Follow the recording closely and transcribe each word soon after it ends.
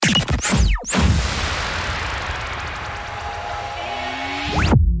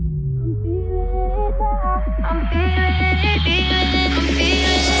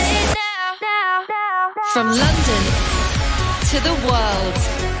From London to the world,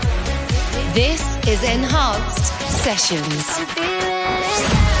 this is Enhanced Sessions.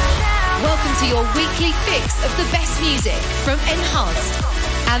 Welcome to your weekly fix of the best music from Enhanced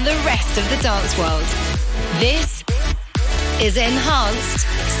and the rest of the dance world. This is Enhanced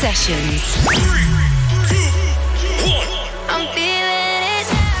Sessions. 3, 2, 1. I'm feeling it.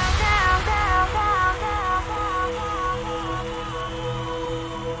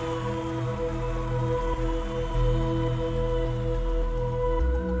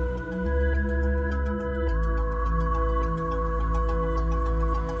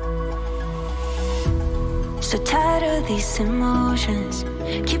 So tired of these emotions,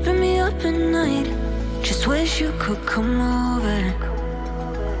 keeping me up at night. Just wish you could come over.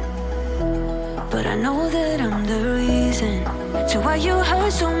 But I know that I'm the reason to why you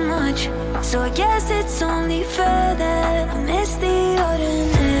hurt so much. So I guess it's only fair that I miss the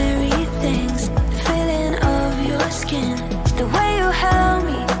ordinary things. The feeling of your skin, the way you held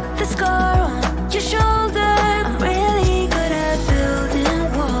me, the scar on your shoulder. I'm really good at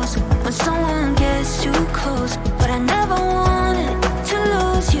building walls when someone gets too close, but I never wanted to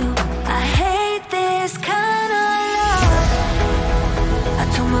lose you. I hate this kind of love. I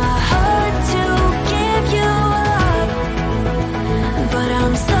told my heart to give you up, but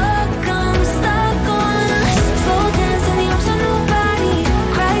I'm stuck on slow dance in the arms of nobody.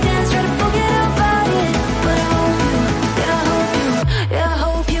 Cry dance, try to forget about it, but I hope you, yeah, I hope you, yeah, I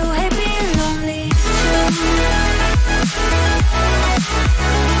hope you hate being lonely too.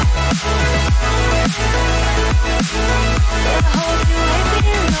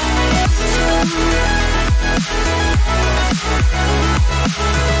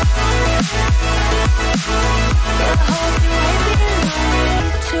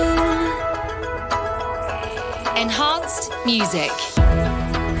 Enhanced music.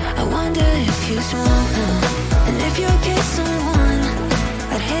 I wonder if you smoke now, and if you kiss someone.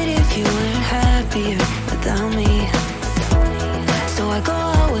 I'd hate if you weren't happier without me. So I go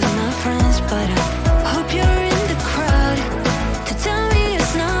out with my friends, but I hope you're in the crowd to tell me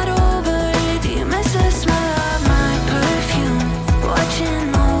it's not over. Do you miss the smell of my perfume?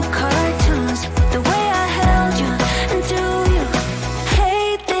 Watching old cartoons, the way I held you, and do you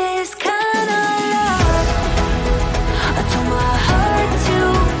hate this kind of love? I told my heart to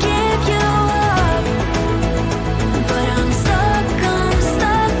give you up, but I'm stuck on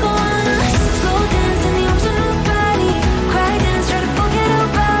slow dance in the arms of nobody. Cry dance, try to forget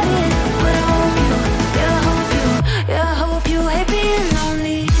about it, but I hope you, yeah, I hope you, yeah, I hope you hate being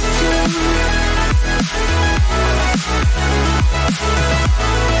lonely too.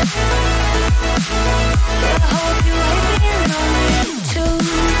 Yeah, I hope you hate being lonely too.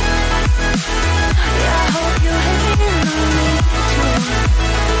 Yeah, I hope you hate being lonely too.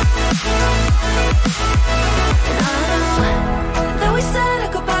 And I know that we said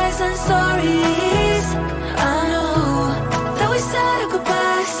our goodbyes and sorries. I know that we said our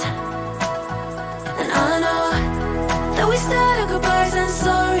goodbyes. And I know that we said our goodbyes and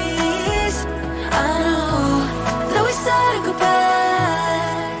sorries. I know that we said our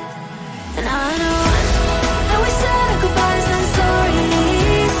goodbyes. And I know that we said our goodbyes and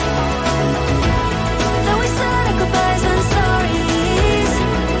sorries. That we said our goodbyes and sorries.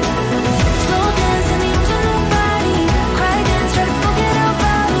 Slow dance in the arms of nobody. Cry dance, try to forget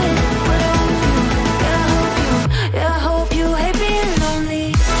about it, but I hope you, yeah, I hope you, yeah, I hope you hate being lonely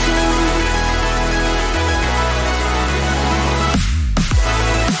too.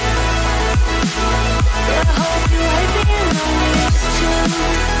 Yeah, I hope you hate being lonely too.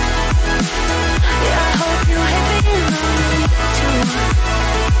 Yeah, I hope you hate being lonely too.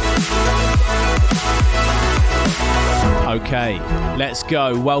 Okay, let's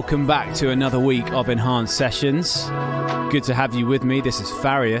go. Welcome back to another week of Enhanced Sessions. Good to have you with me. This is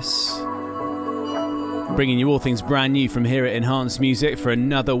Farius, bringing you all things brand new from here at Enhanced Music for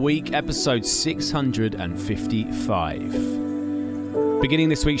another week, episode 655. Beginning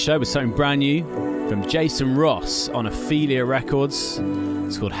this week's show with something brand new from Jason Ross on Ophelia Records.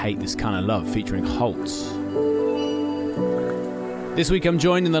 It's called Hate This Kind of Love, featuring Holt. This week I'm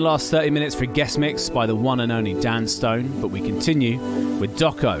joined in the last 30 minutes for a guest mix by the one and only Dan Stone, but we continue with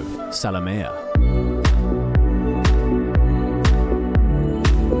Doko Salamea.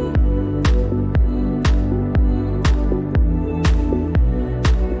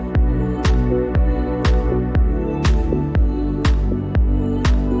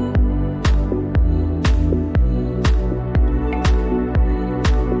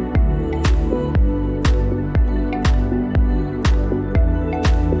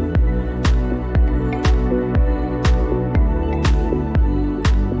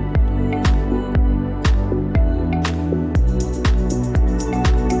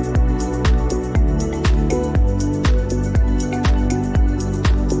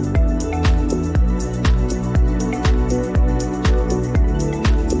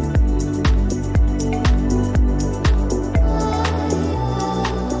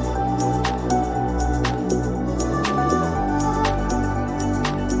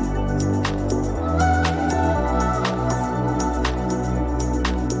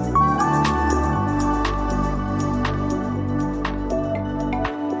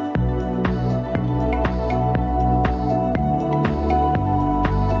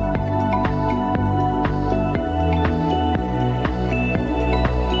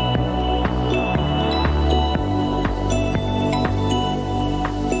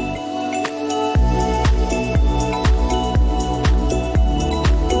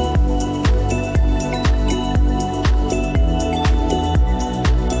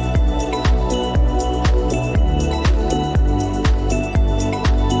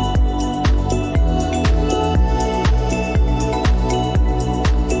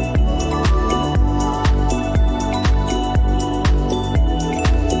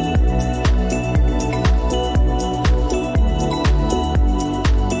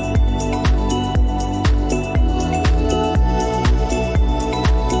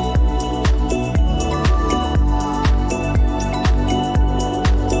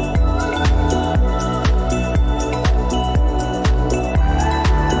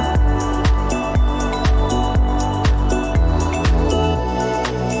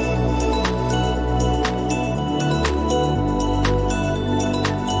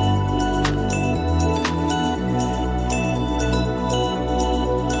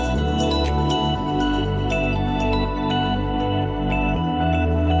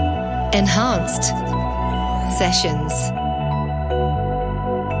 Enhanced Sessions.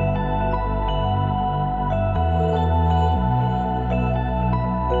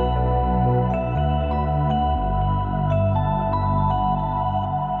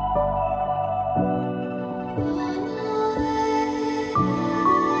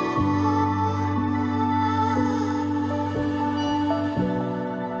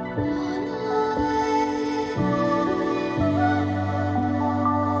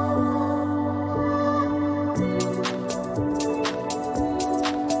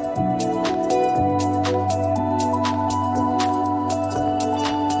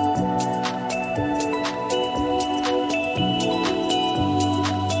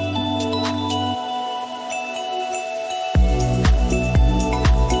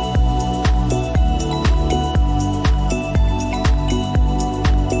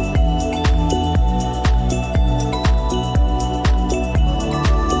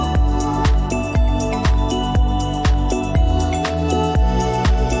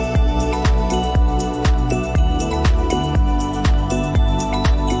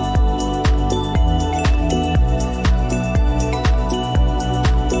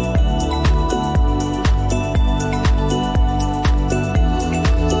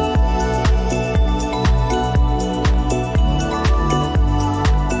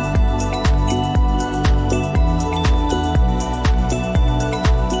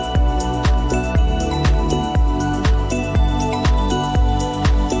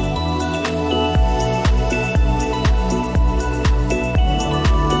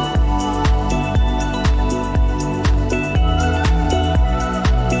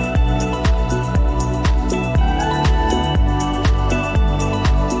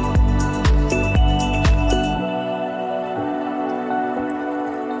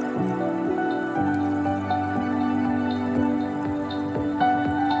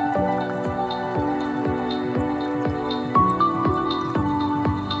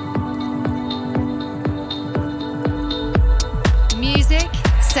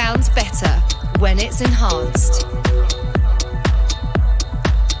 Sounds better when it's enhanced.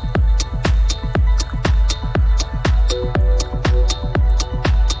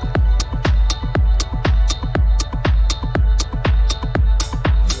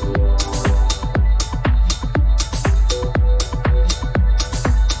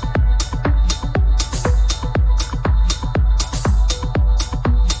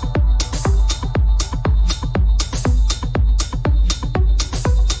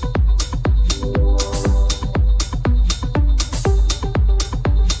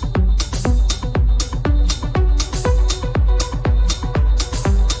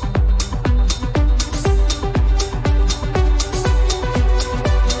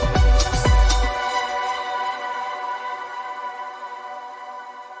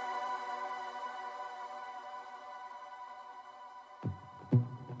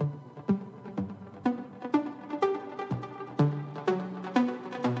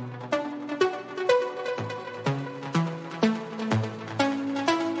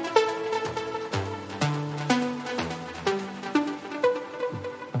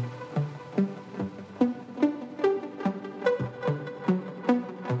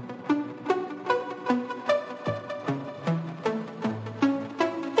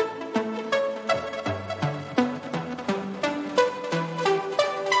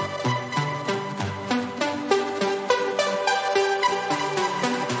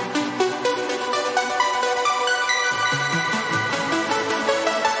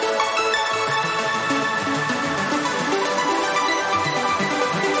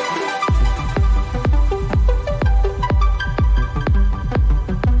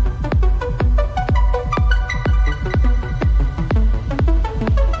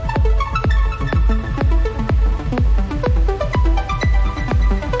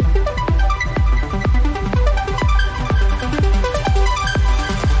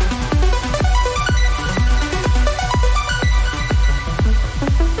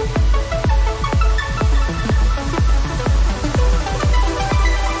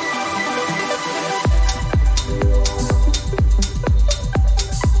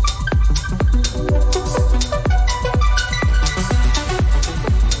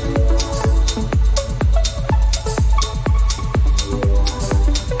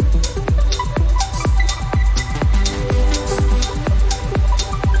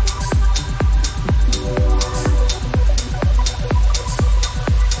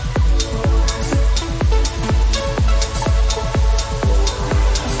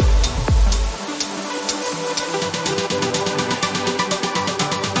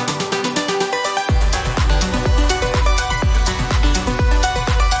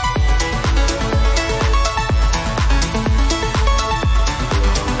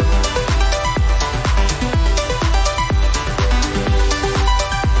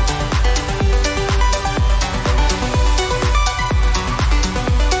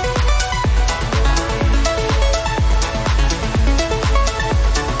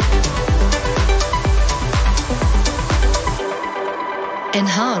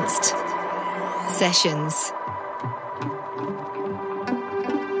 Enhanced Sessions.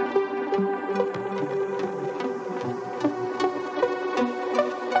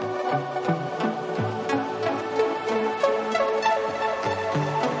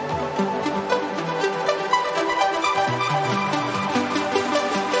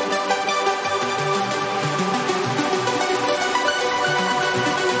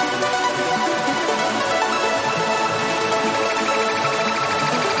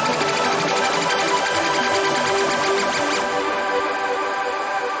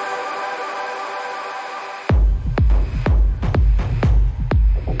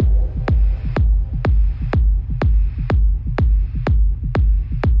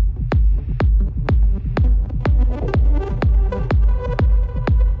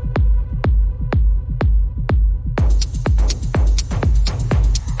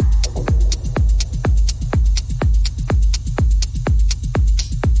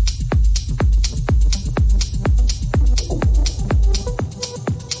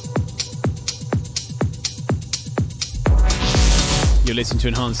 You're listening to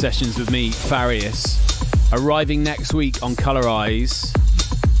Enhanced Sessions with me, Farius. Arriving next week on Colorize.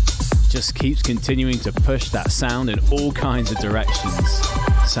 Just keeps continuing to push that sound in all kinds of directions.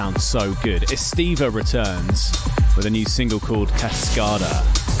 Sounds so good. Estiva returns with a new single called Cascada.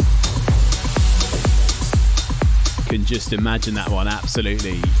 Can just imagine that one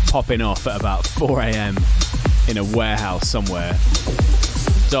absolutely popping off at about 4 a.m. in a warehouse somewhere.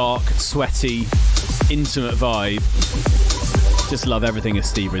 Dark, sweaty, intimate vibe. Just love everything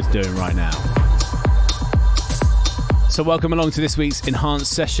Estiva is doing right now. So welcome along to this week's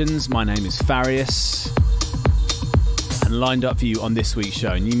Enhanced Sessions. My name is Farius. And lined up for you on this week's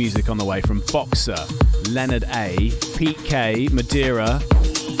show, new music on the way from Boxer, Leonard A, Pete K, Madeira.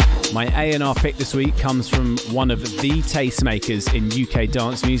 My A&R pick this week comes from one of the tastemakers in UK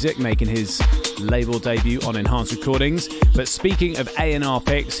dance music, making his label debut on Enhanced Recordings. But speaking of A&R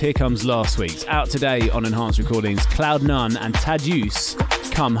picks, here comes last week's. Out today on Enhanced Recordings, Cloud None and Tadeusz,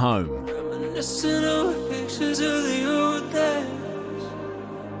 Come Home. Reminiscing over pictures of the old days.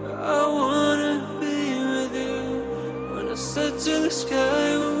 I wanna be with you. When I said to the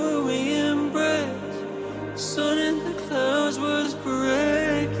sky, will we embrace? The sun in the clouds was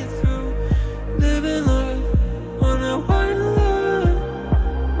breaking through. Living life on a white line.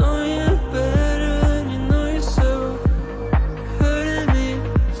 Knowing you better than you know yourself. Hurting me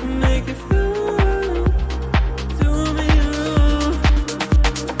to make it feel right. Doing me wrong.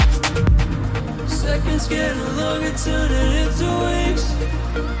 Seconds getting longer, turning into weeks.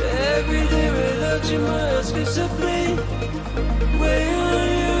 Every day without you, my heart skips a beat. Waiting on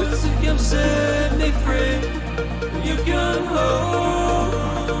you to come set me free. You come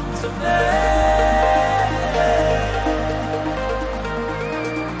home to me.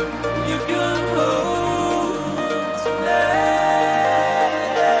 You come home to me.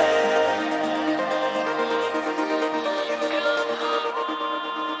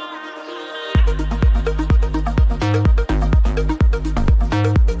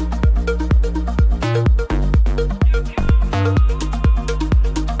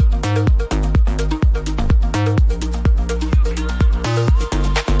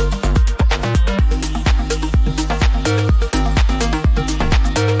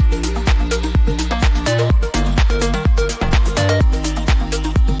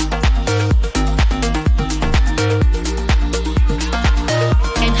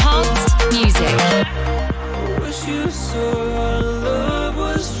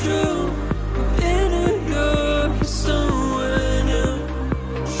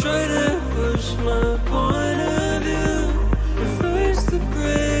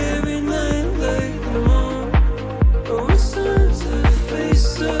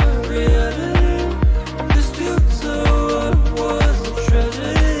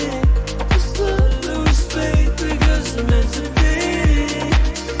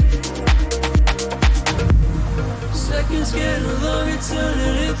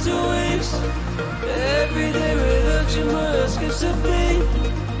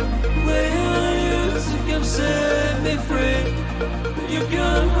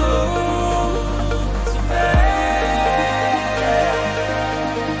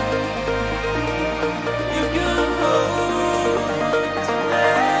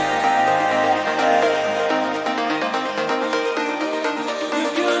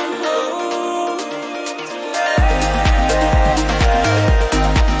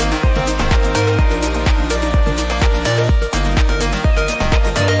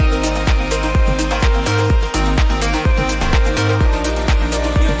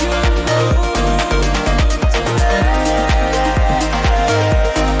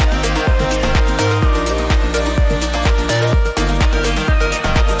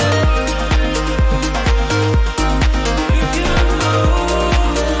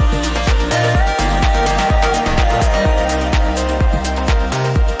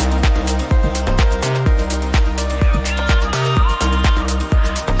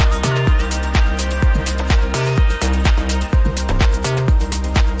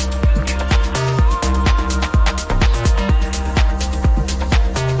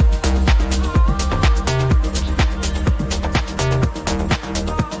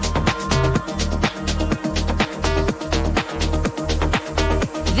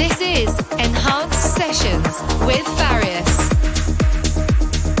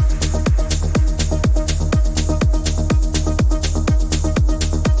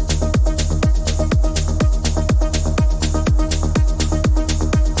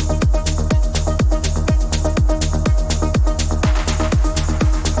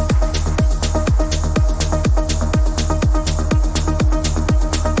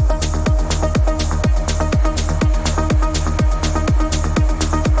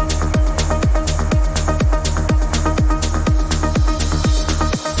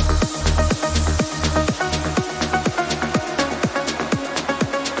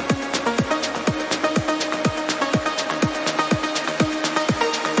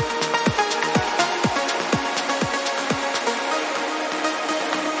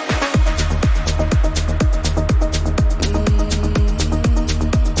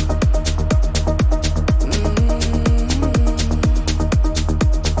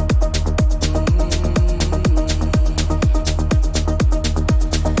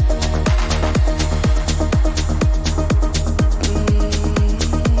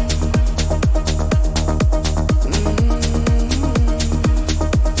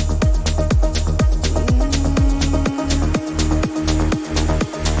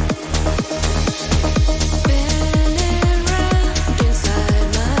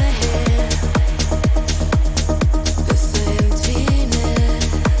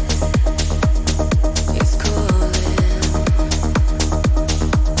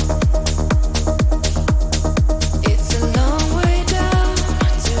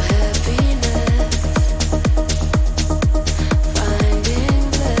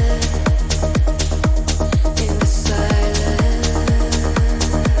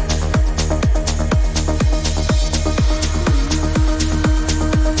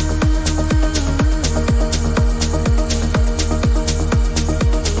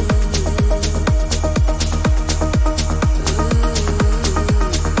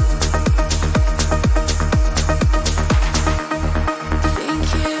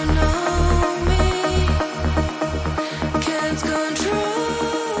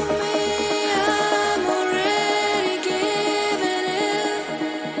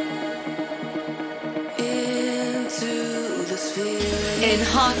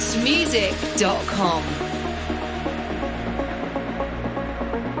 enhancedmusic.com.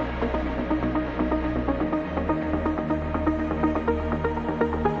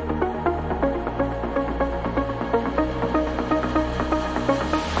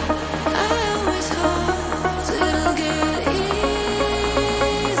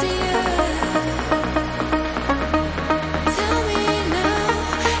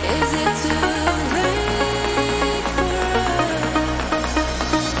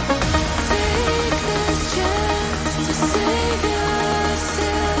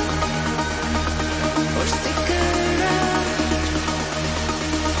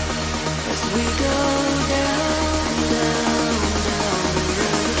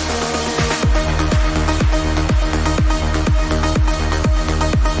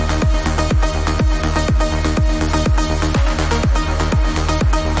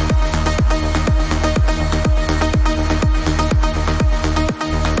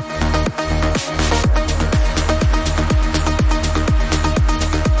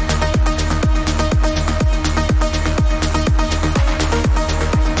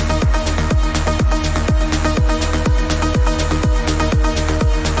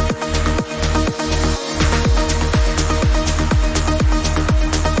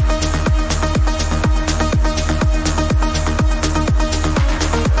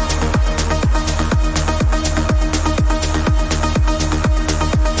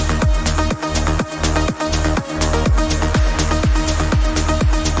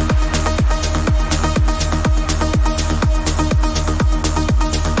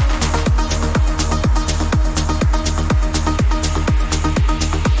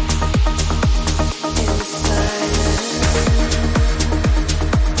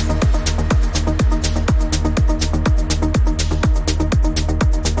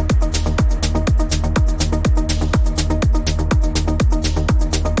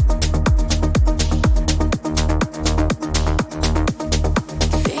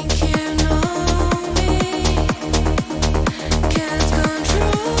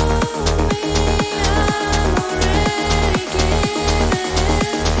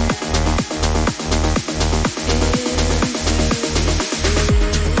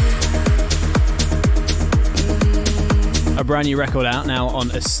 Brand new record out now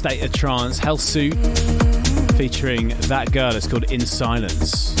on A State of Trance, Health Suit, featuring that girl. It's called In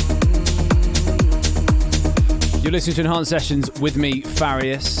Silence. You're listening to Enhanced Sessions with me,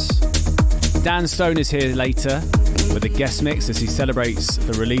 Farius. Dan Stone is here later with a guest mix as he celebrates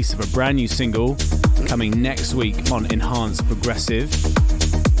the release of a brand new single coming next week on Enhanced Progressive.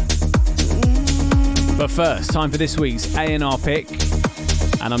 But first, time for this week's A&R pick.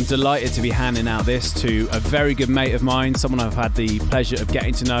 And I'm delighted to be handing out this to a very good mate of mine, someone I've had the pleasure of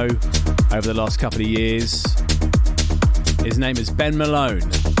getting to know over the last couple of years. His name is Ben Malone.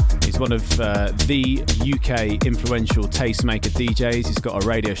 He's one of the UK influential tastemaker DJs. He's got a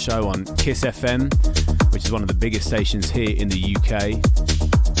radio show on Kiss FM, which is one of the biggest stations here in the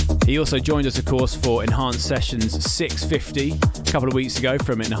UK. He also joined us, of course, for Enhanced Sessions 650 a couple of weeks ago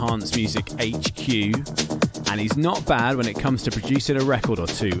from Enhanced Music HQ. And he's not bad when it comes to producing a record or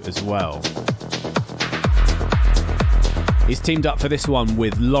two as well. He's teamed up for this one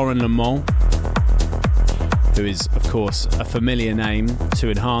with Lauren Lamont, who is, of course, a familiar name to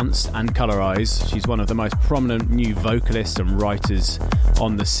Enhanced and Colorize. She's one of the most prominent new vocalists and writers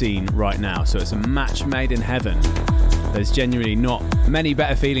on the scene right now. So it's a match made in heaven. There's genuinely not many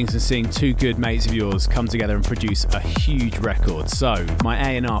better feelings than seeing two good mates of yours come together and produce a huge record. So my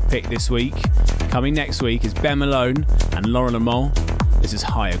A&R pick this week, coming next week, is Ben Malone and Lauren Lamont. This is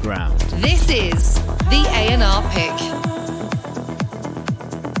Higher Ground. This is the A&R pick.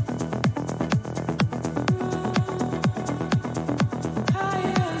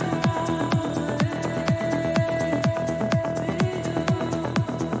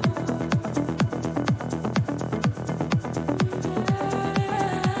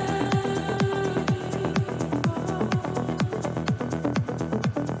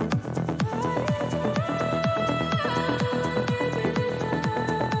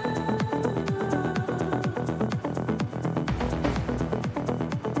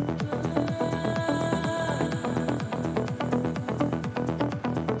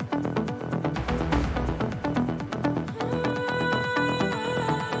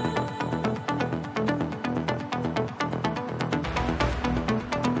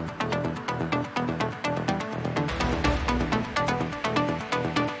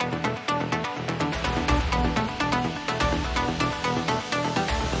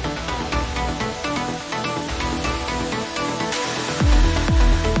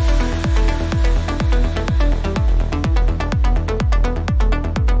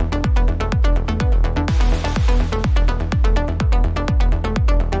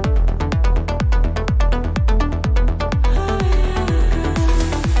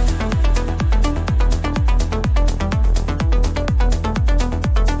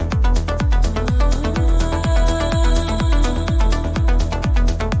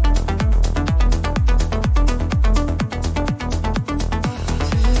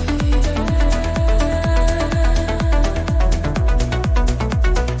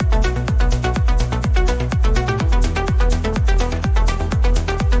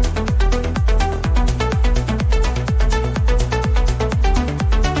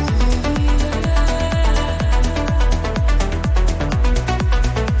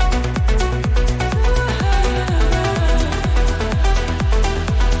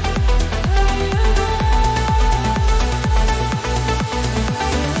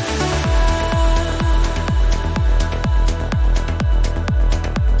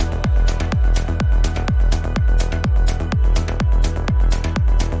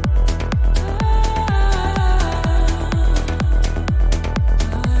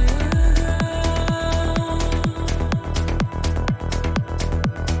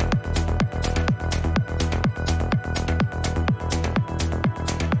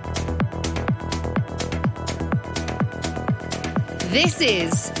 This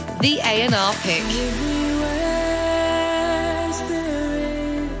is the A&R pick.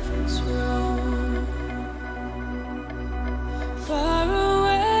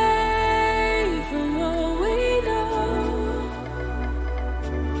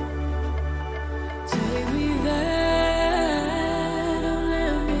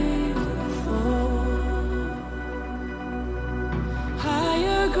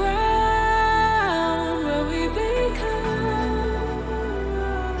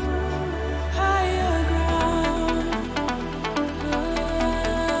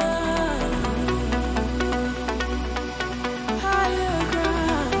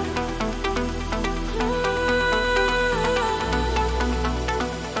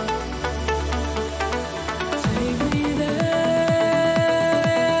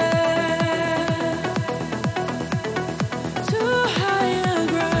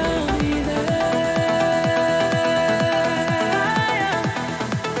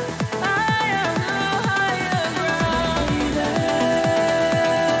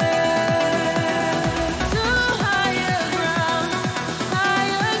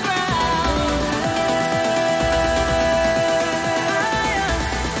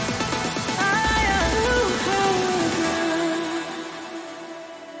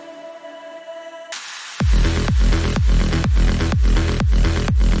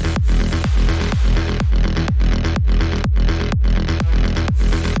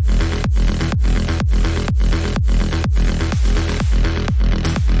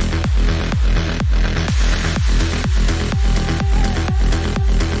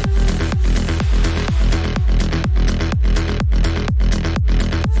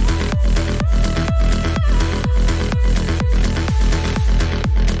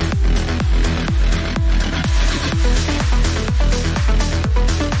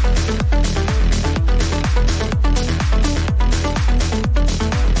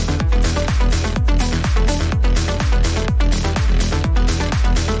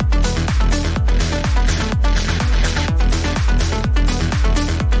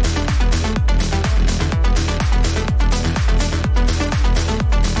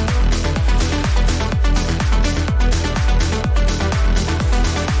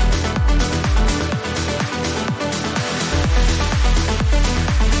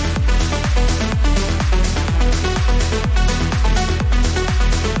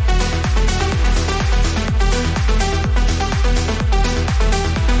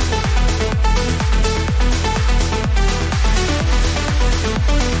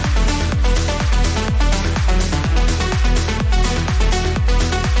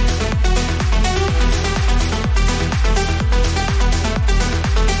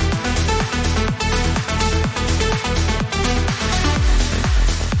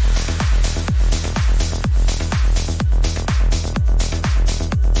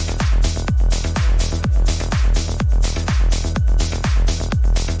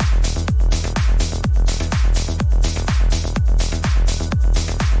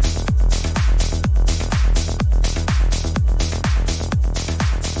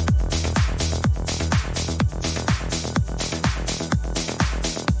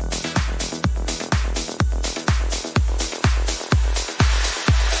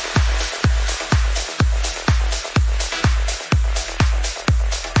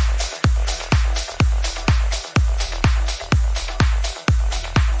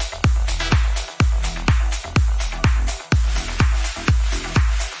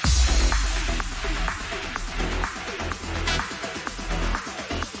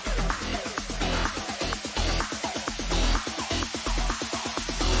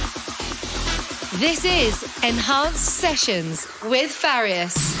 This is Enhanced Sessions with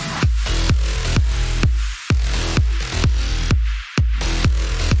Farius.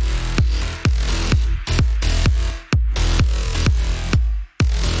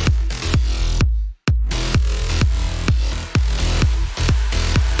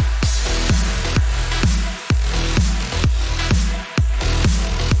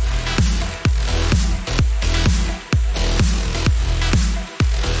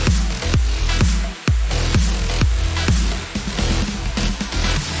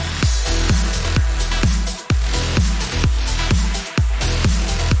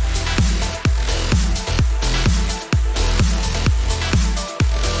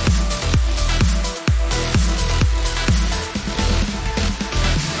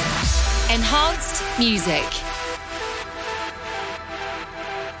 Enhanced Music.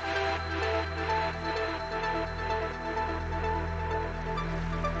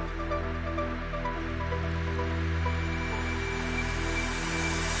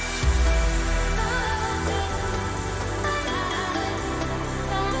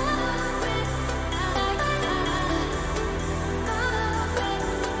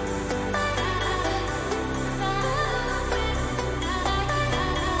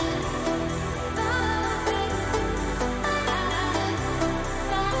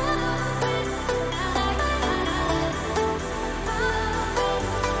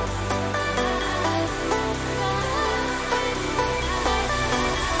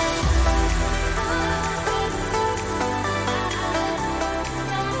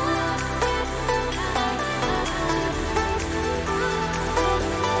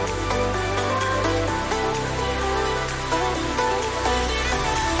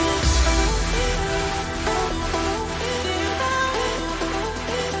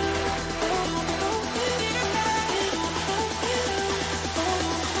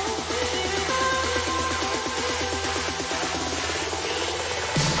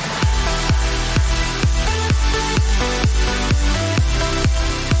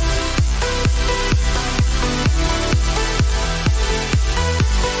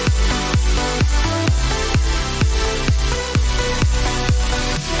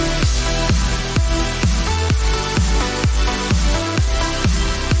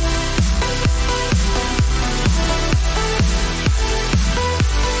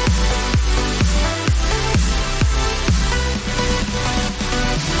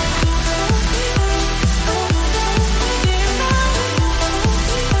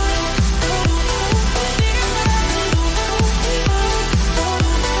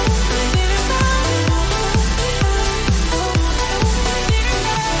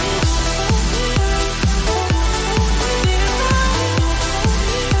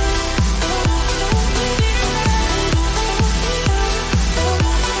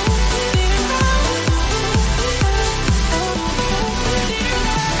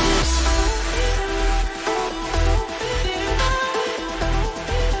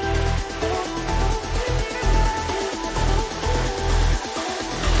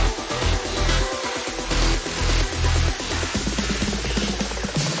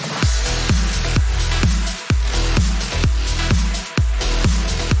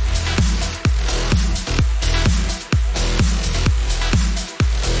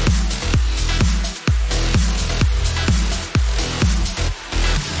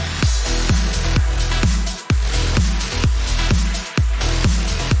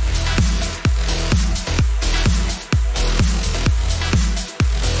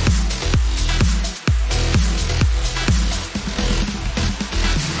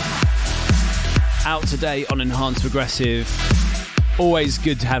 today on Enhanced Progressive. Always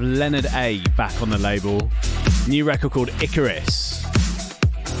good to have Leonard A back on the label. New record called Icarus.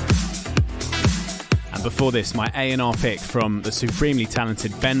 And before this, my A&R pick from the supremely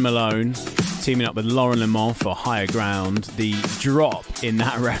talented Ben Malone, teaming up with Lauren Lemont for Higher Ground. The drop in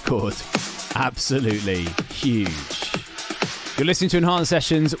that record, absolutely huge. You're listening to Enhanced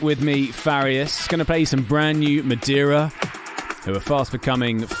Sessions with me, Farius. Going to play you some brand new Madeira, who are fast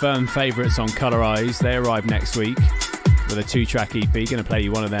becoming firm favourites on Colour Eyes. They arrive next week with a 2-track EP. Going to play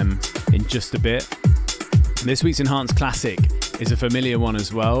you one of them in just a bit. And this week's Enhanced Classic is a familiar one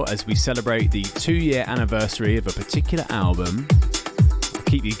as well, as we celebrate the 2-year anniversary of a particular album. I'll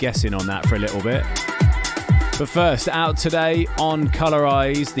keep you guessing on that for a little bit. But first, out today on Colour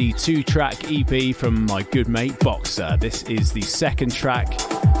Eyes, the 2-track EP from my good mate Boxer. This is the second track,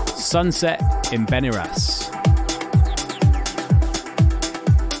 Sunset in Beniras.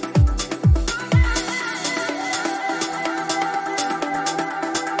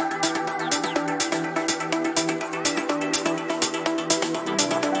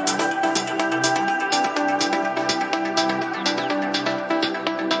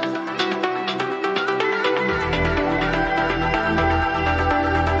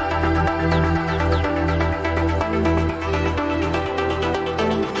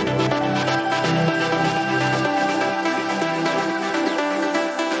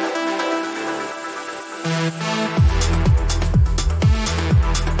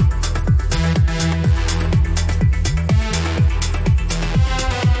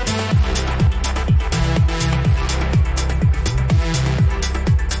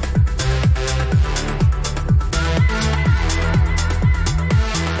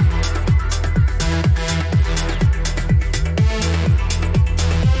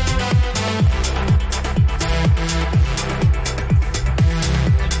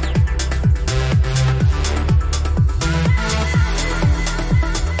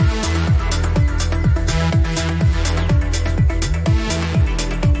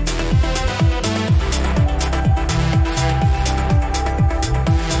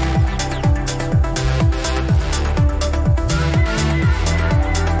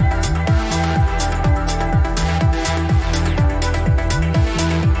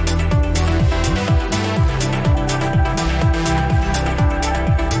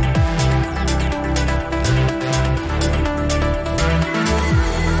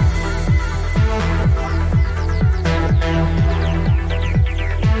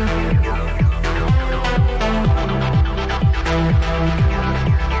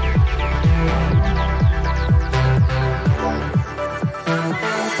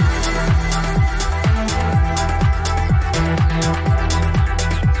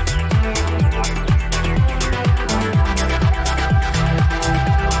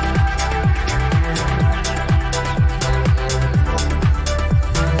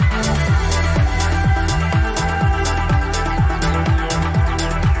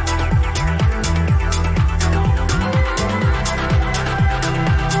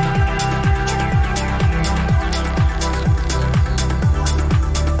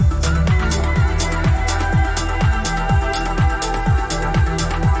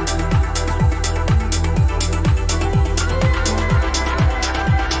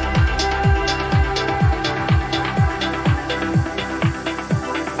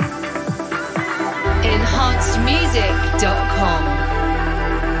 enhancedmusic.com.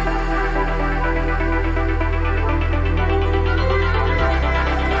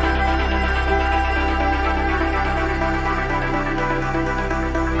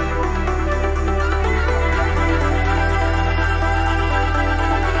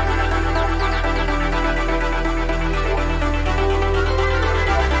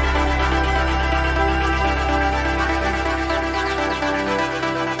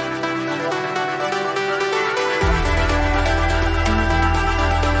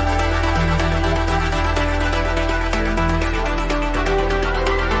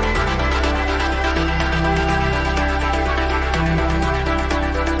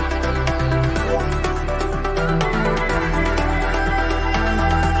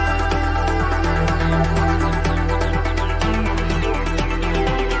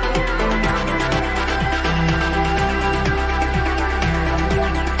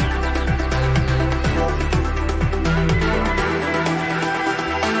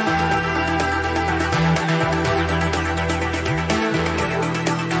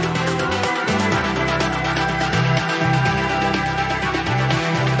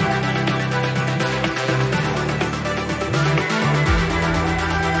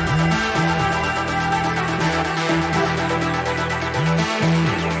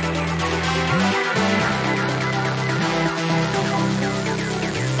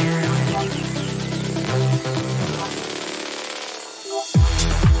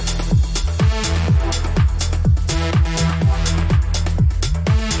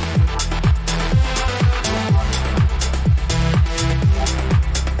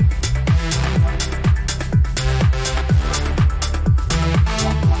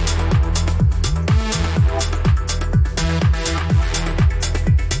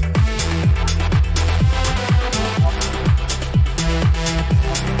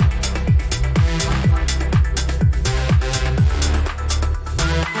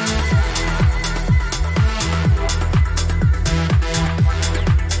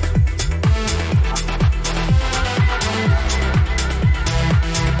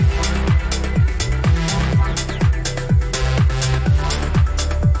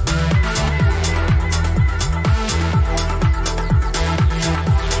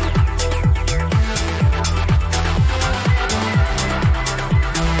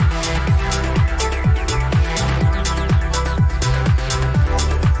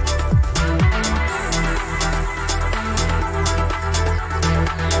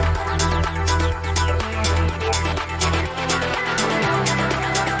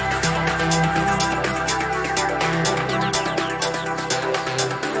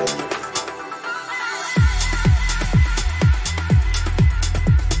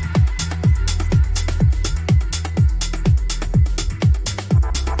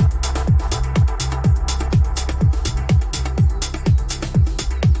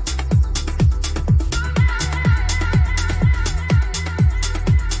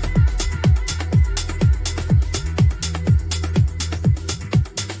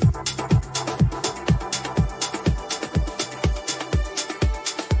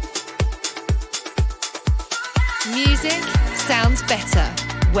 music sounds better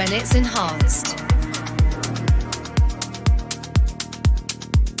when it's enhanced.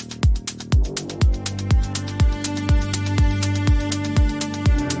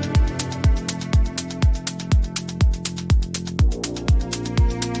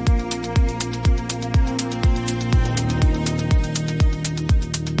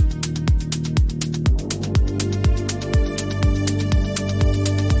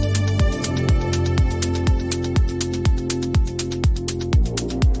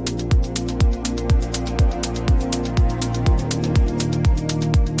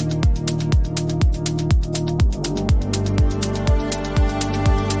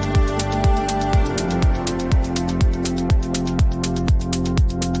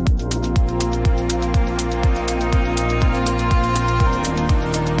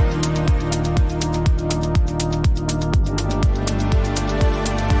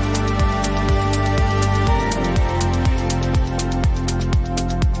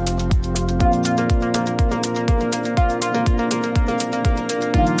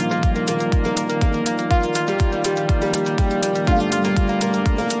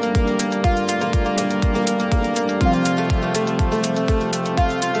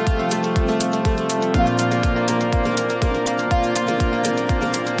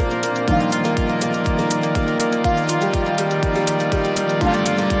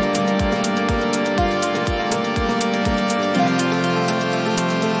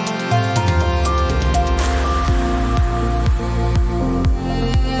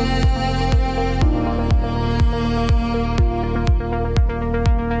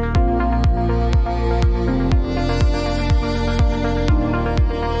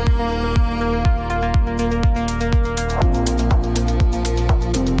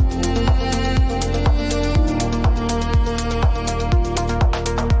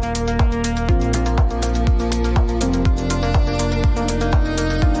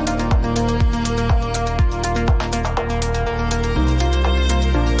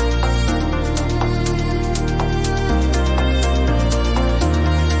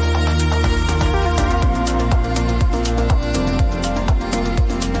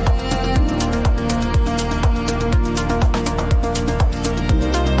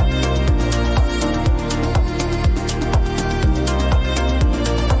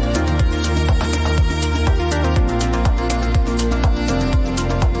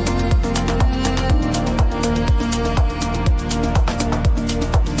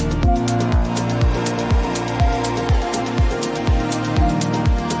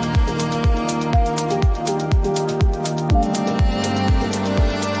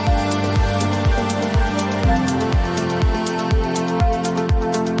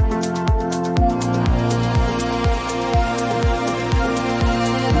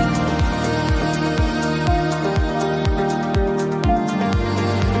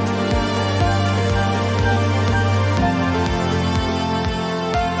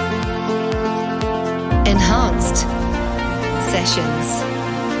 Enhanced Sessions.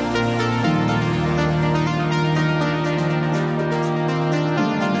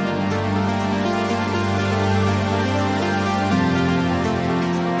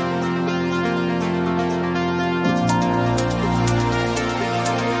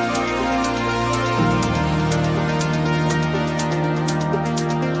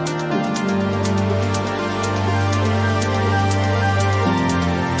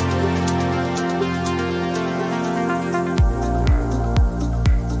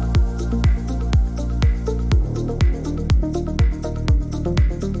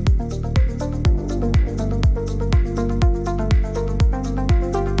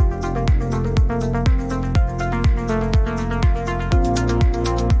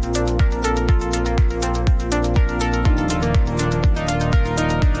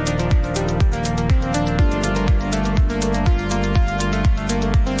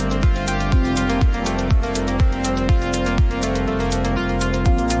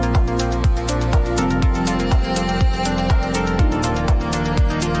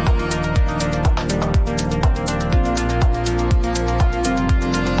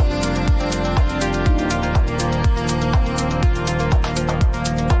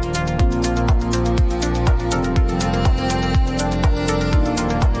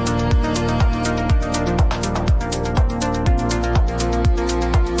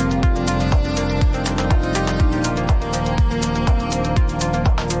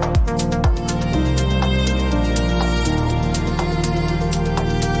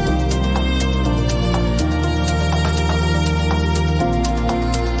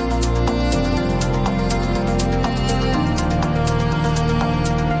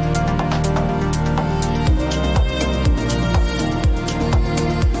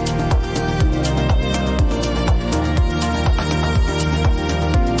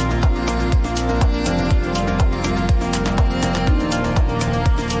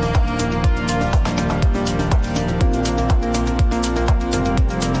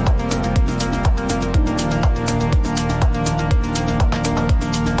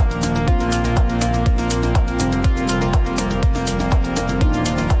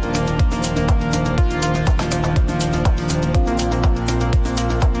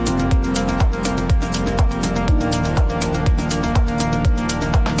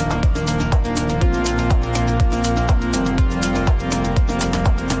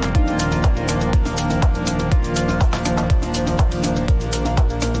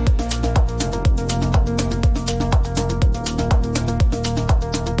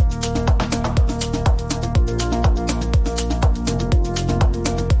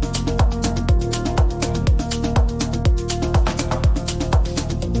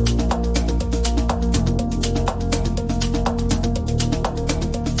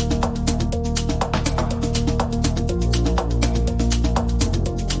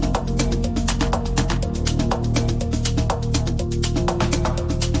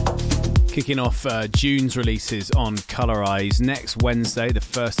 Kicking off June's releases on Colorize. Next Wednesday, the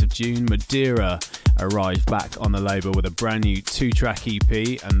 1st of June, Madeira arrived back on the label with a brand new 2-track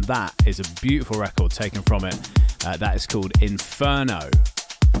EP, and that is a beautiful record taken from it. That is called Inferno.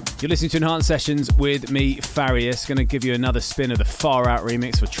 You're listening to Enhanced Sessions with me, Farius. Going to give you another spin of the Far Out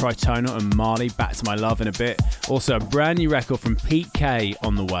remix for Tritona and Marley, Back to My Love in a bit. Also a brand new record from Pete K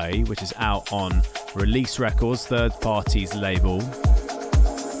on the way, which is out on Release Records, third party's label.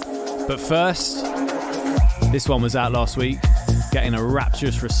 But first, this one was out last week, getting a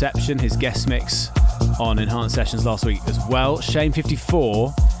rapturous reception. His guest mix on Enhanced Sessions last week as well. Shame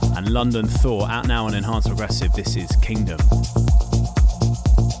 54 and London Thought, out now on Enhanced Progressive. This is Kingdom.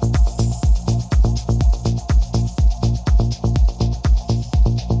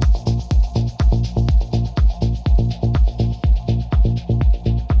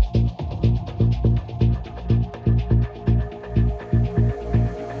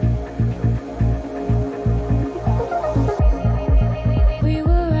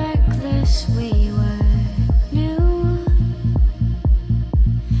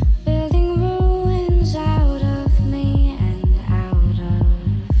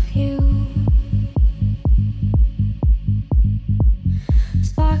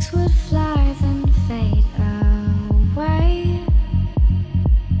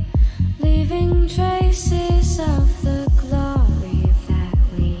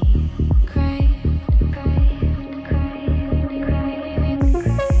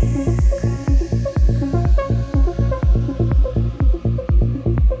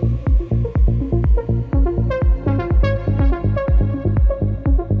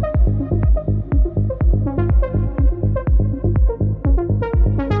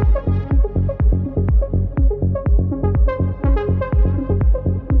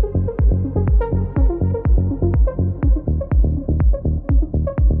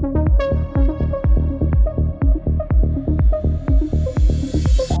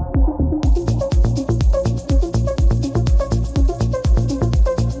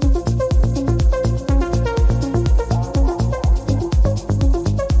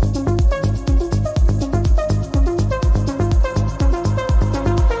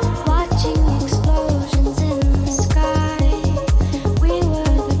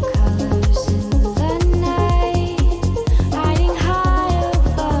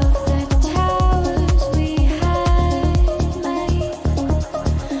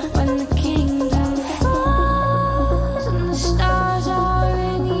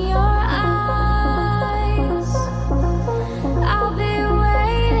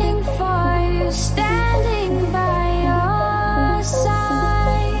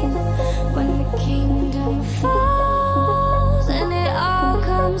 Kingdom falls.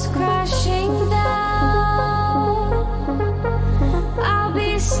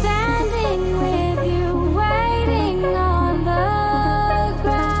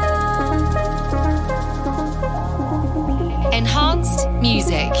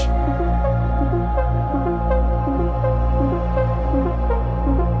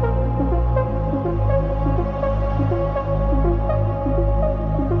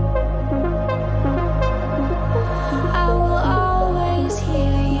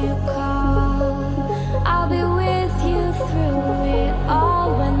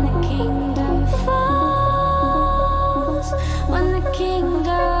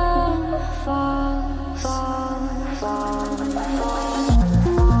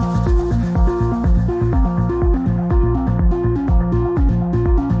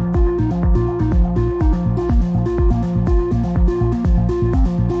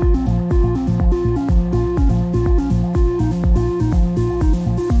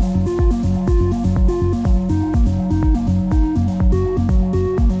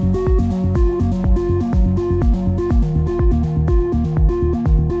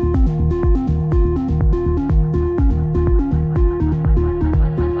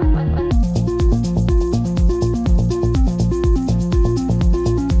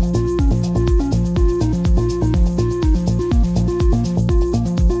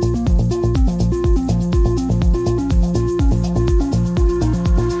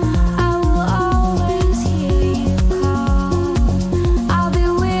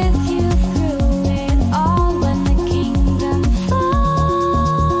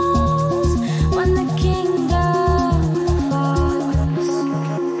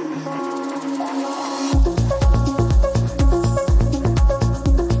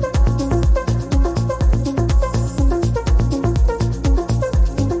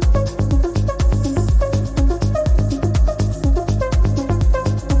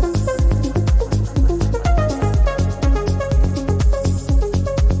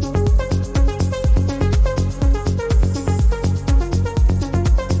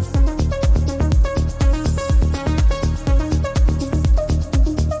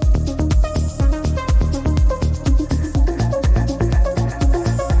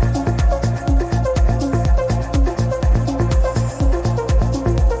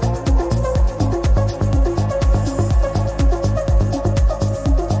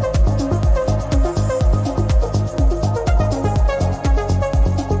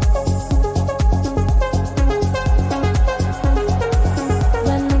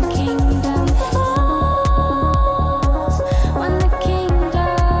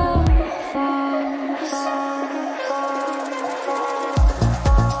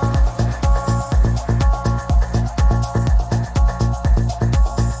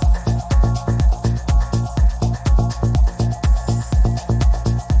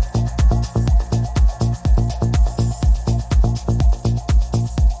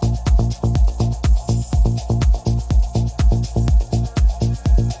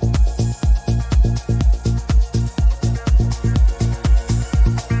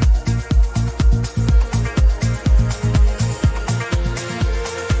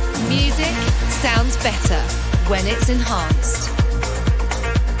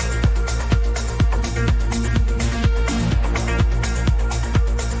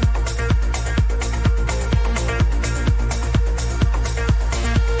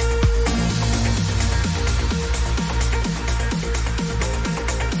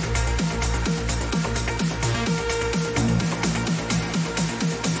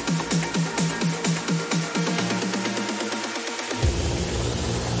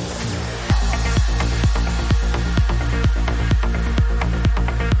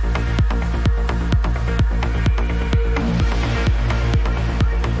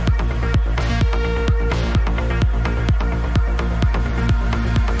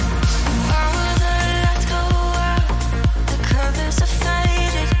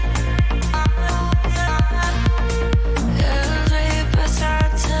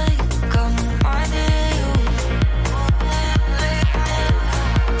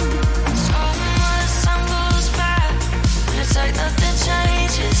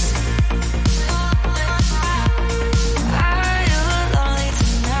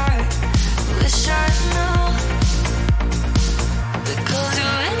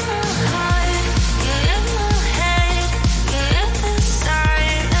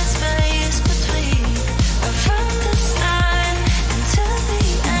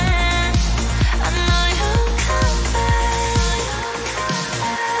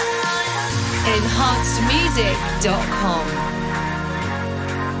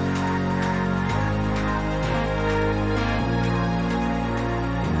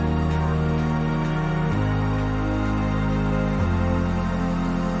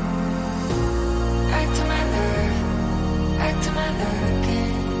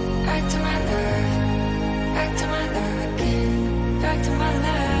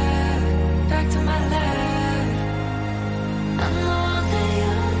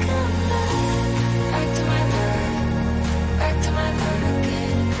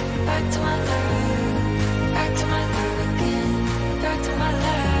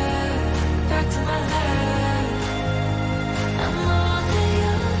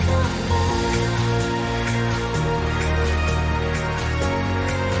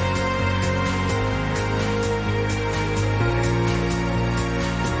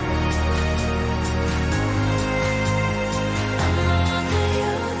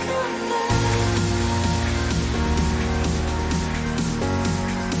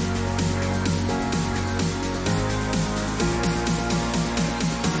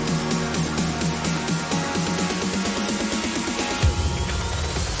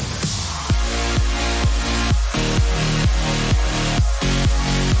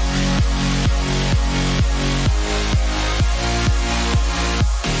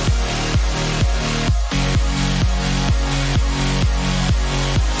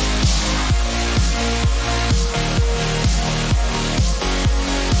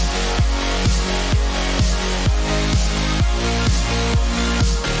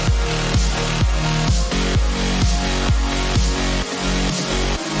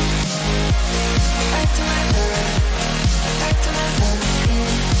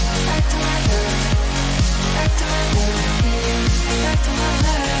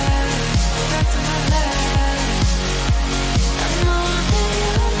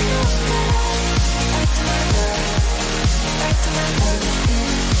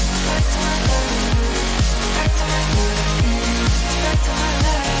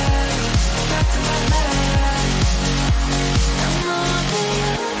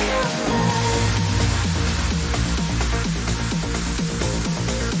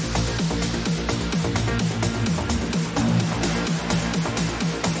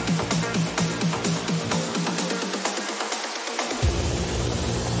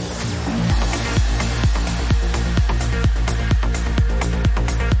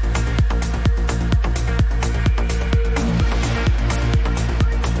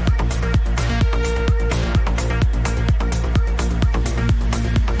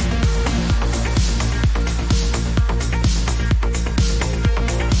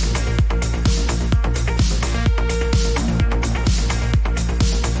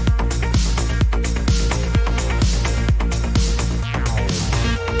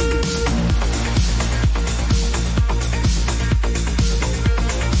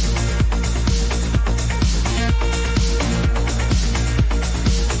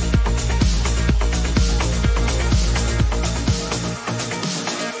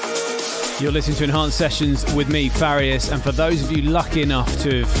 You're listening to Enhanced Sessions with me, Farius, and for those of you lucky enough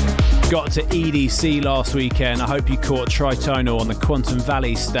to have got to EDC last weekend, I hope you caught Tritonal on the Quantum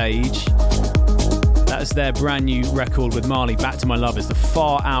Valley stage. That's their brand new record with Marley, Back to My Love. It's the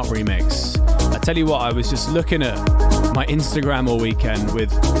Far Out remix. I tell you what, I was just looking at my Instagram all weekend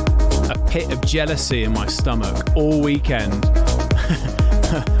with a pit of jealousy in my stomach all weekend.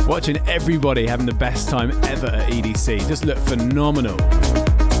 Watching everybody having the best time ever at EDC. Just looked phenomenal.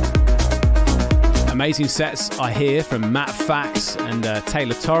 Amazing sets I hear from Matt Fax and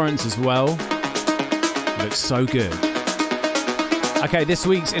Taylor Torrance as well. Looks so good. Okay, this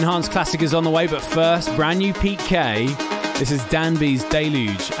week's Enhanced Classic is on the way, but first, brand new Pete K. This is Danby's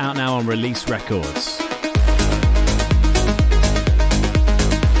Deluge, out now on Release Records.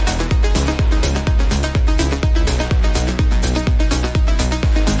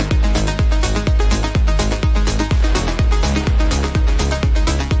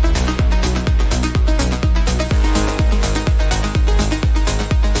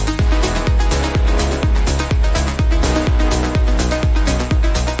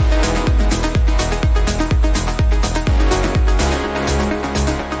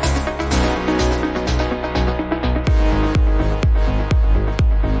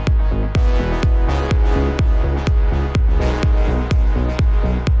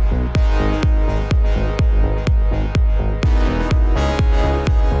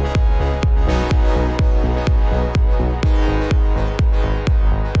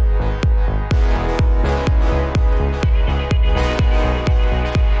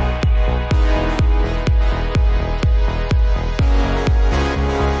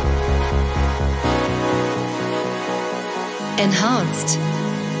 Enhanced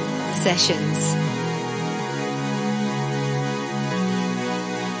Sessions.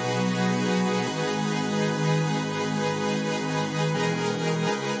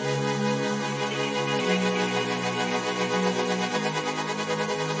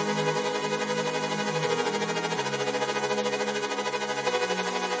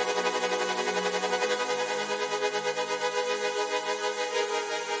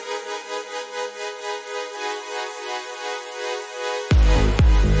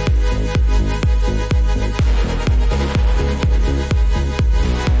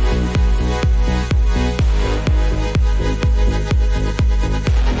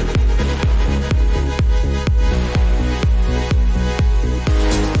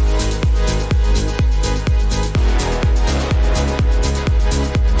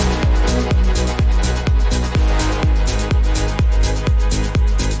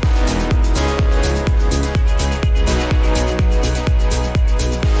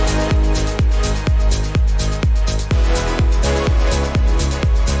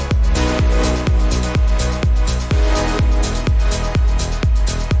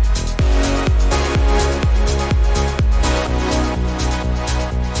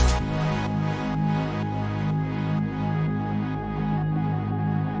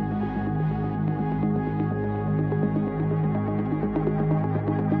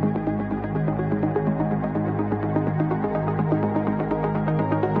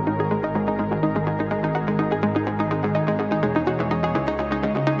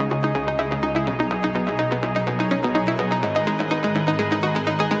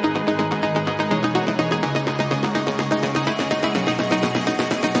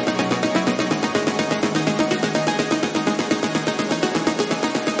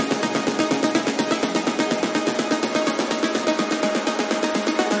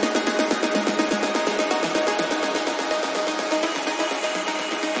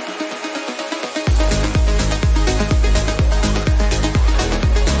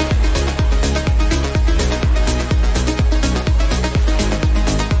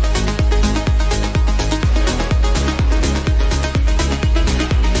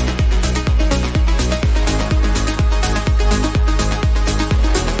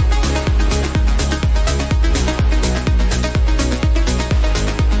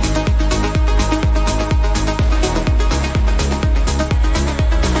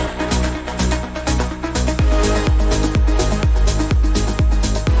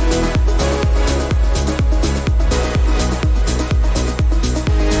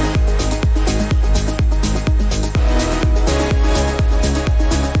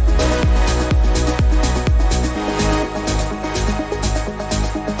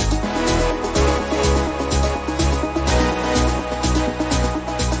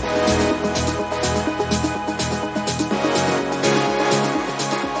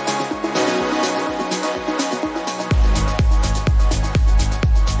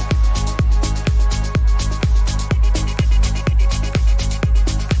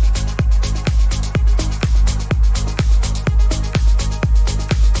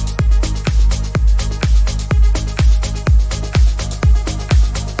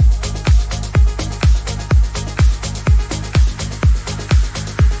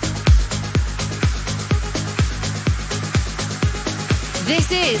 This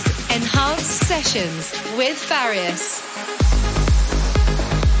is Enhanced Sessions with Farius.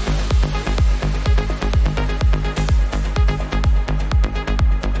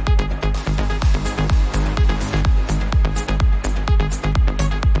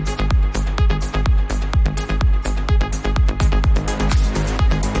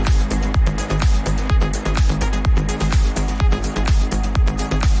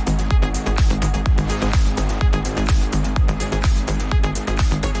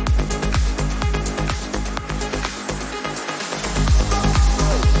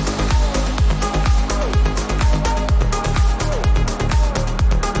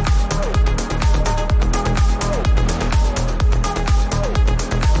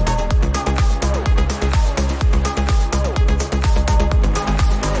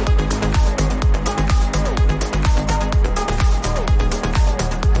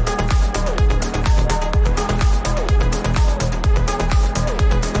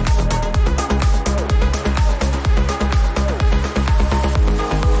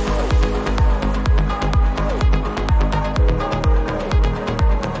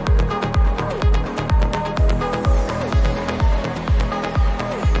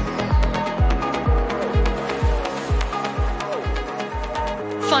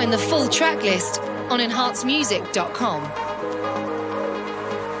 Find the full track list on enhancedmusic.com.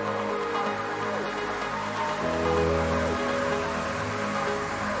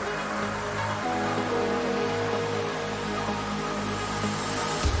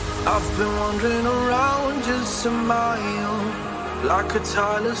 I've been wandering around just a mile, like a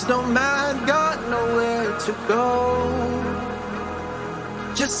tireless nomad, got nowhere to go,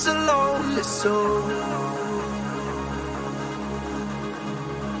 just a lonely soul.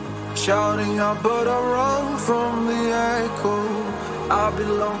 Shouting out, but I run from the echo. I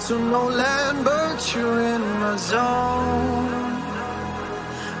belong to no land, but you're in my zone.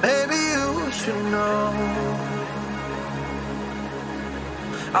 Maybe you should know.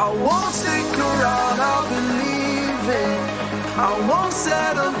 I won't stick around, I'll be leaving. I won't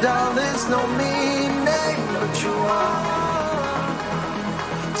settle down, there's no meaning. But you are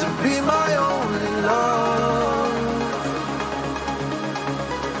to be my only love.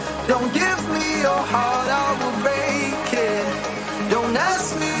 Don't give me your heart, I will break it. Don't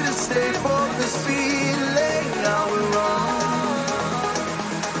ask me to stay for this feeling. I will run.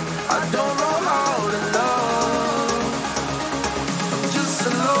 I don't know how to love. I'm just a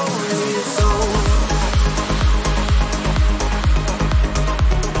lonely soul.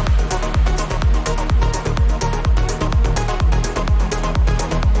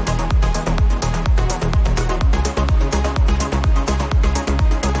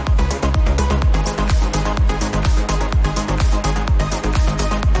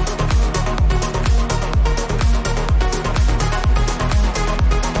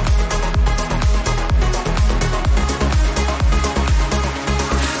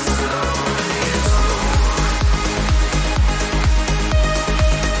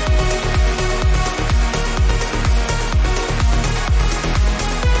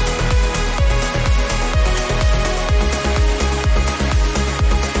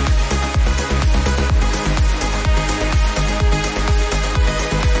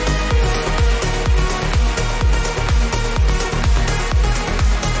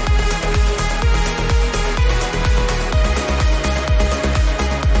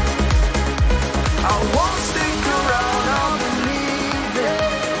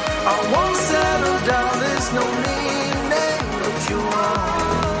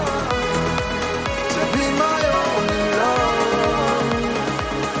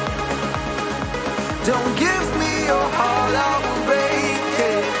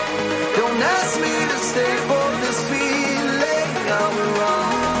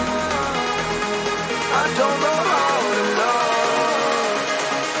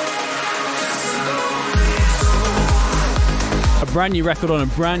 Brand new record on a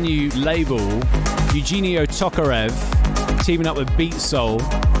brand new label, Eugenio Tokarev teaming up with Beat Soul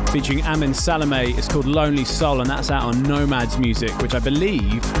featuring Amin Salome. It's called Lonely Soul, and that's out on Nomads Music, which I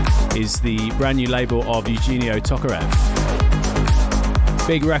believe is the brand new label of Eugenio Tokarev.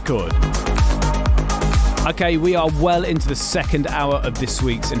 Big record. Okay, we are well into the second hour of this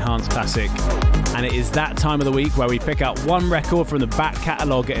week's Enhanced Classic, and it is that time of the week where we pick out one record from the back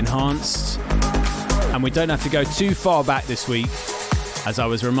catalogue at Enhanced. And we don't have to go too far back this week, as I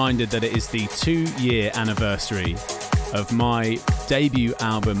was reminded that it is the 2-year anniversary of my debut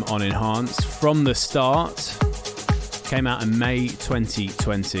album on Enhanced, From the Start. Came out in May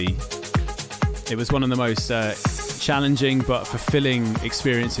 2020. It was one of the most challenging but fulfilling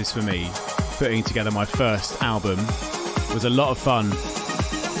experiences for me, putting together my first album. It was a lot of fun,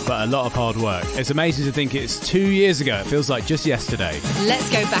 but a lot of hard work. It's amazing to think it's 2 years ago. It feels like just yesterday. Let's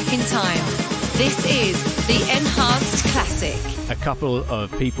go back in time. This is the Enhanced Classic. A couple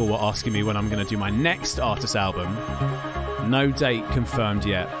of people were asking me when I'm going to do my next artist album. No date confirmed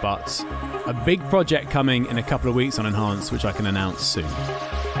yet, but a big project coming in a couple of weeks on Enhanced, which I can announce soon.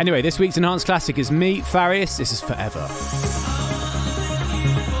 Anyway, this week's Enhanced Classic is me, Farius. This is Forever.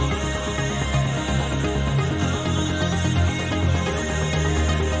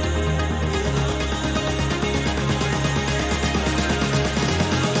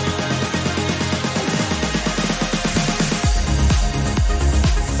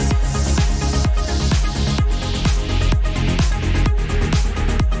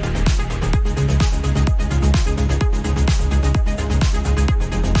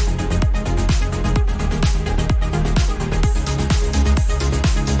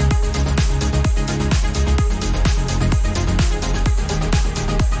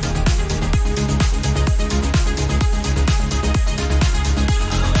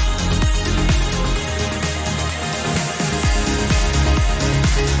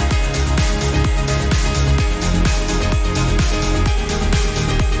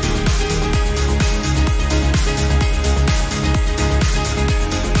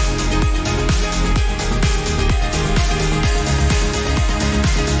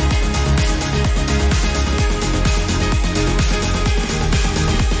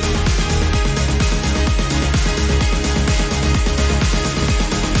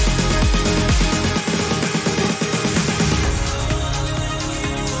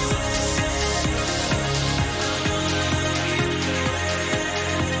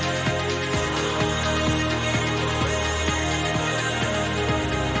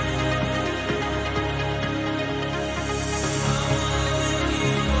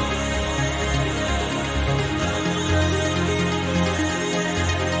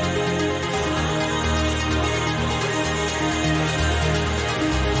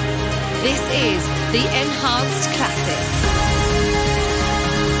 This is the Enhanced Classic.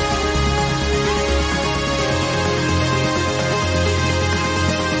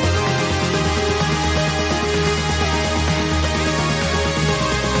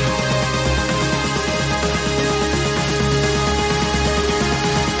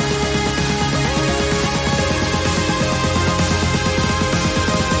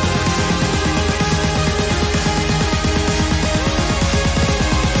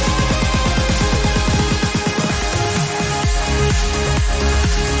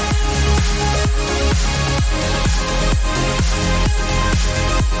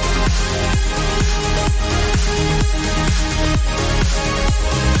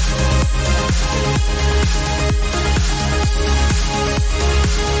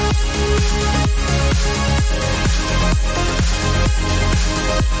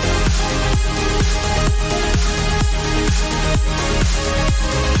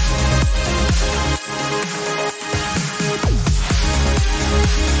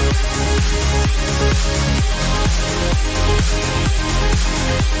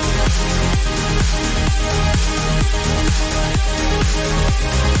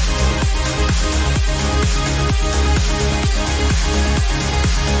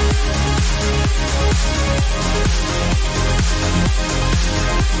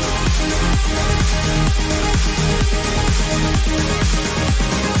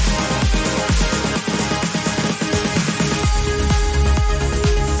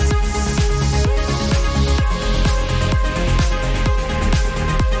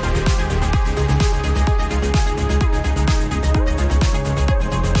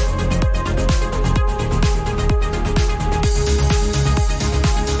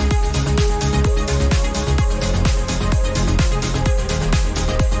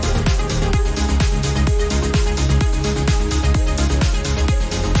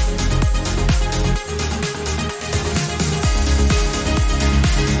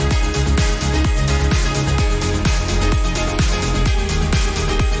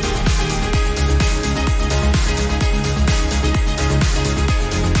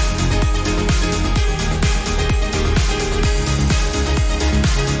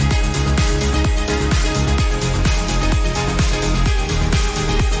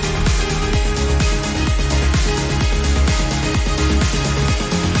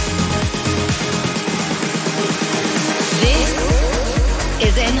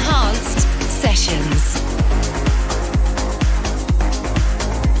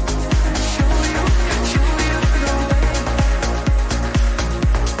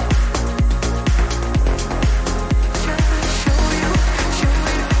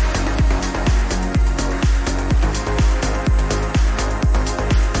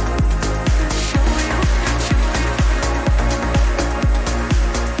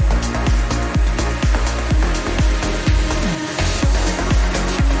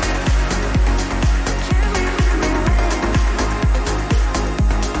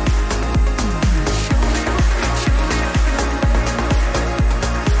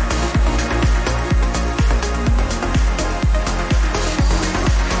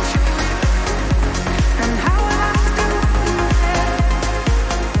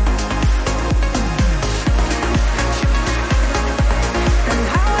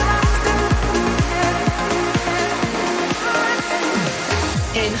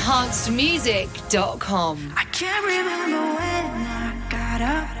 enhancedmusic.com. I can't remember when I got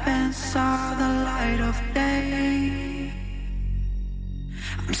up and saw the light of day.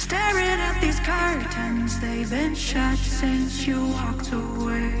 I'm staring at these curtains, they've been shut since you walked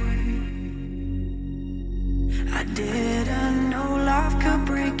away. I didn't know love could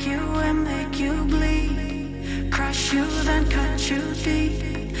break you and make you bleed, crush you then cut you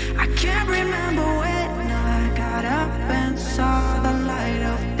deep. I can't remember when I got up and saw the light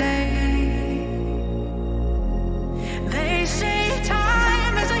of day. They say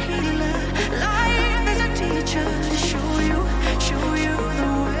time is a healer, life is a teacher, show you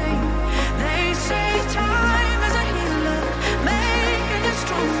the way. They say time is a healer, making you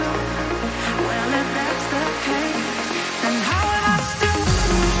stronger. Well, if that's the case, then how am I still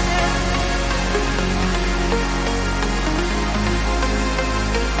here?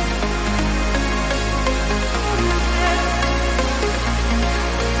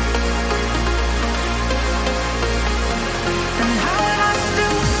 Then how am I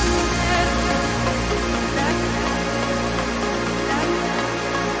still here?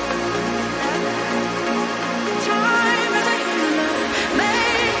 Time is a healer,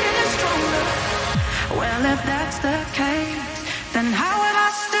 making us stronger. Well, if that's the case, then how am I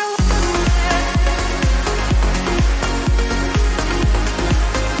still here?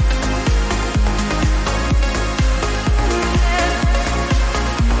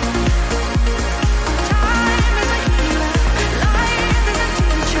 Time is a healer, life is a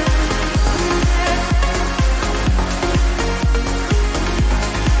teacher. Time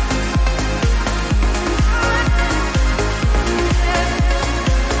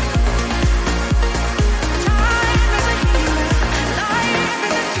is a healer, life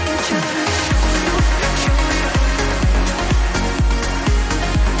is a teacher.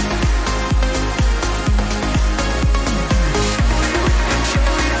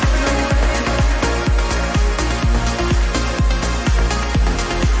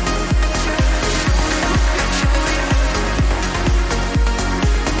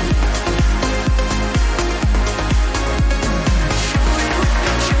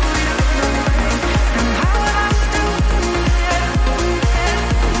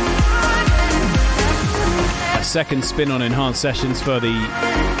 Second spin on Enhanced Sessions for the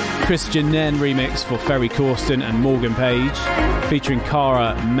Christian Nen remix for Ferry Corsten and Morgan Page, featuring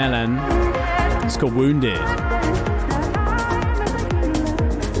Cara Mellan. It's called Wounded.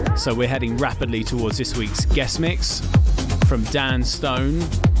 So we're heading rapidly towards this week's guest mix from Dan Stone.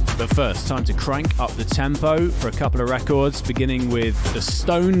 But first, time to crank up the tempo for a couple of records, beginning with the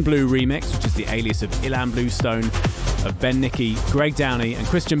Stone Blue remix, which is the alias of Ilan Bluestone, of Ben Nicky, Greg Downey and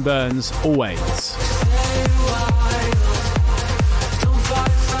Christian Burns, Always.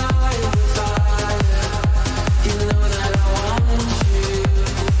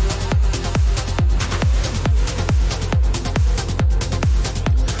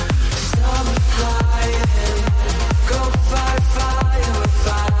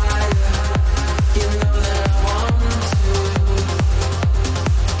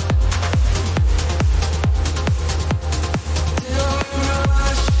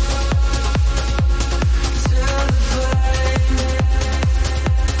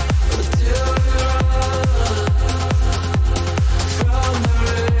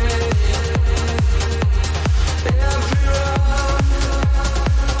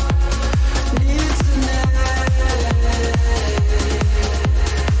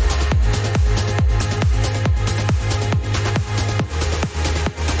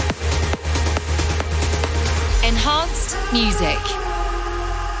 Enhanced Music.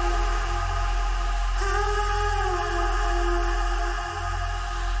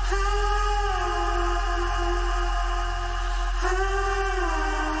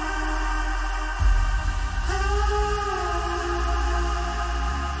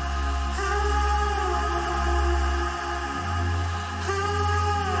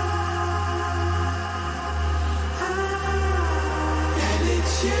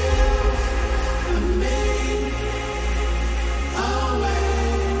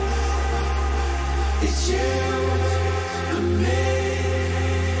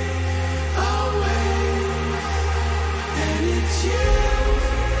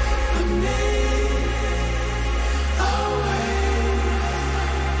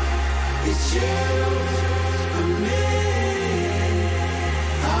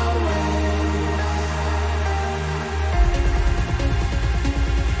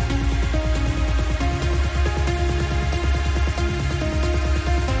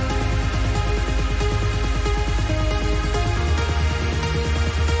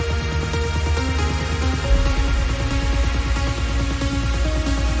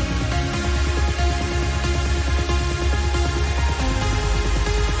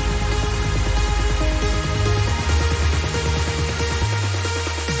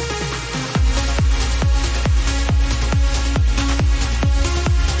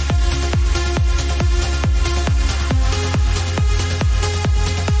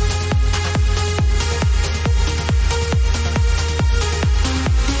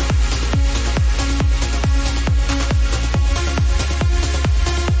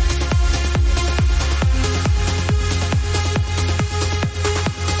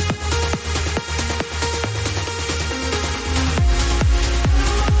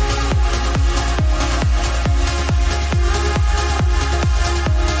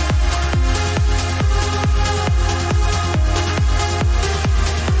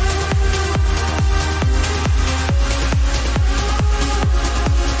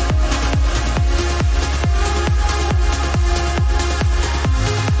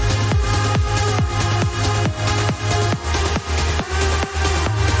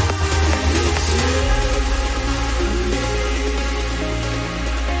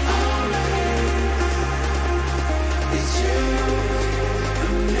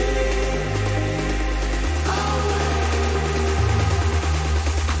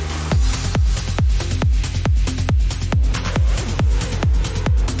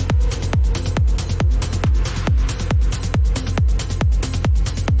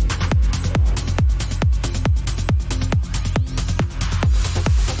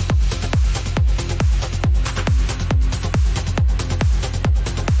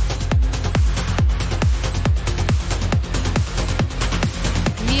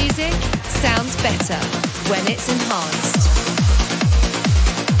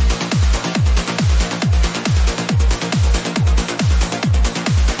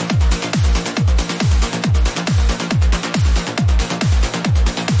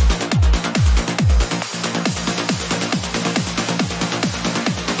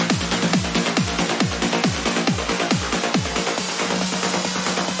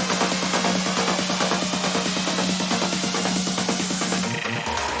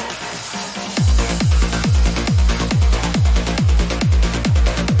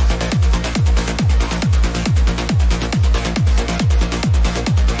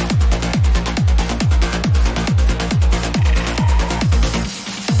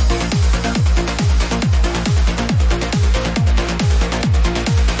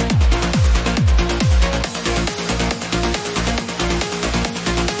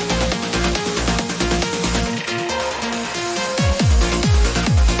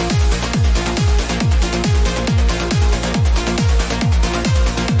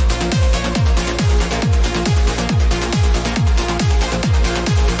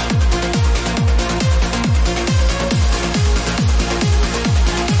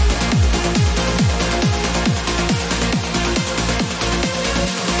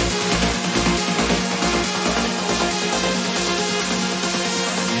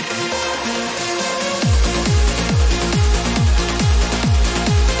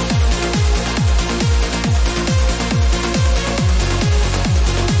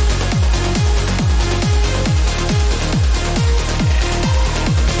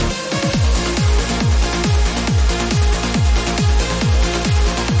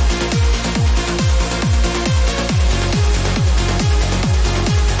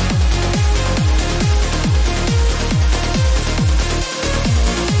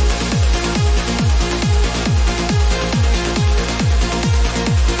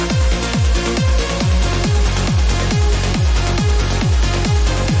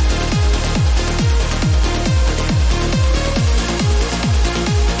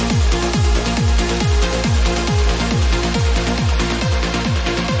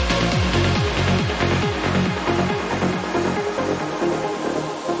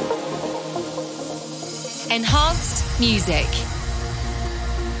 Enhanced Music.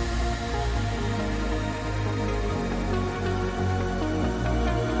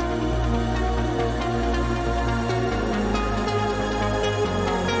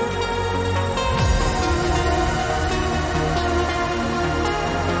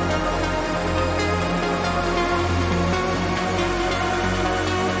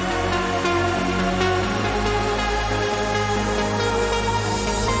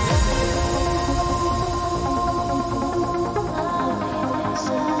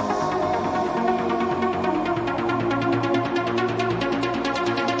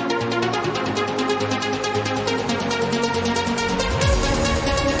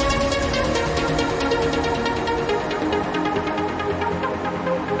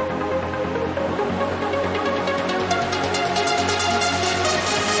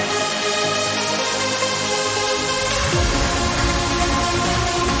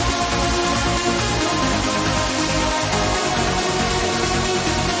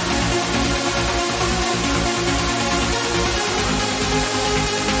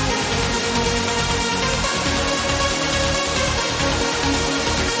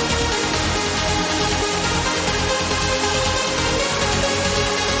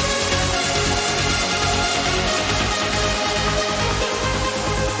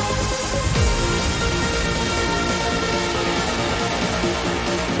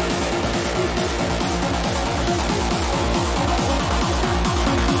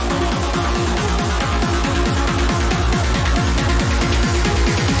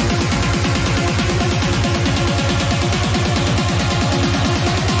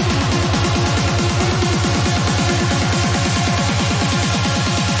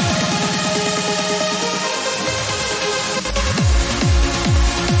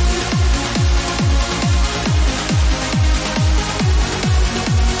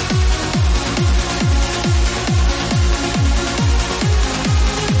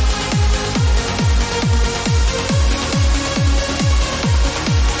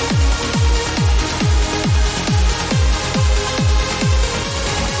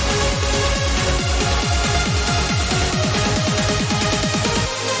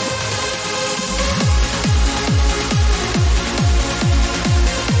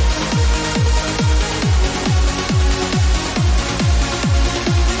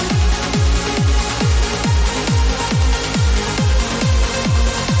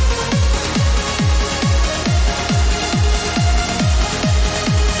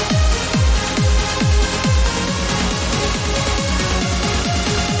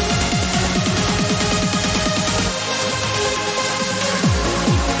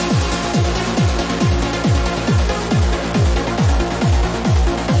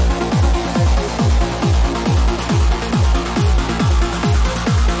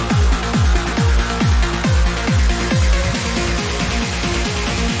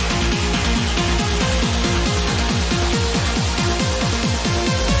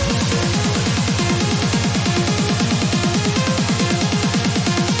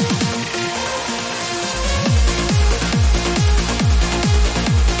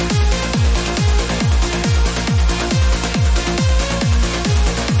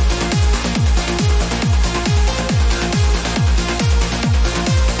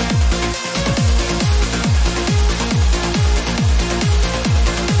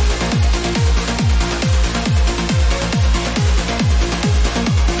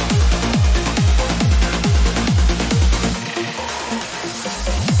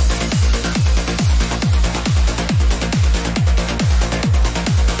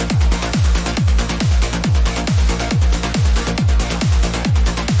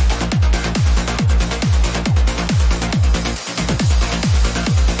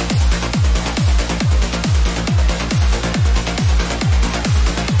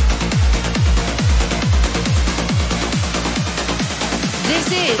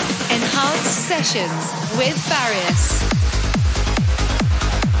 Sessions with Farius.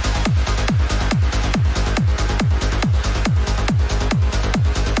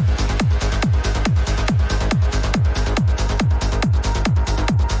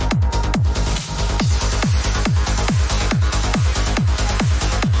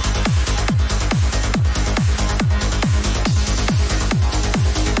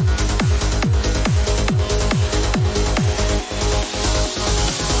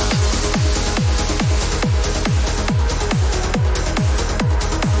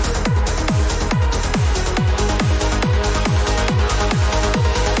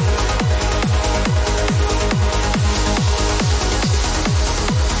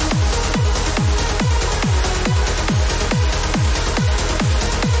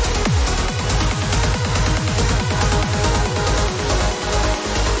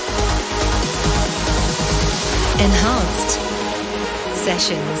 Enhanced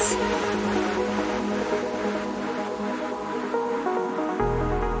Sessions.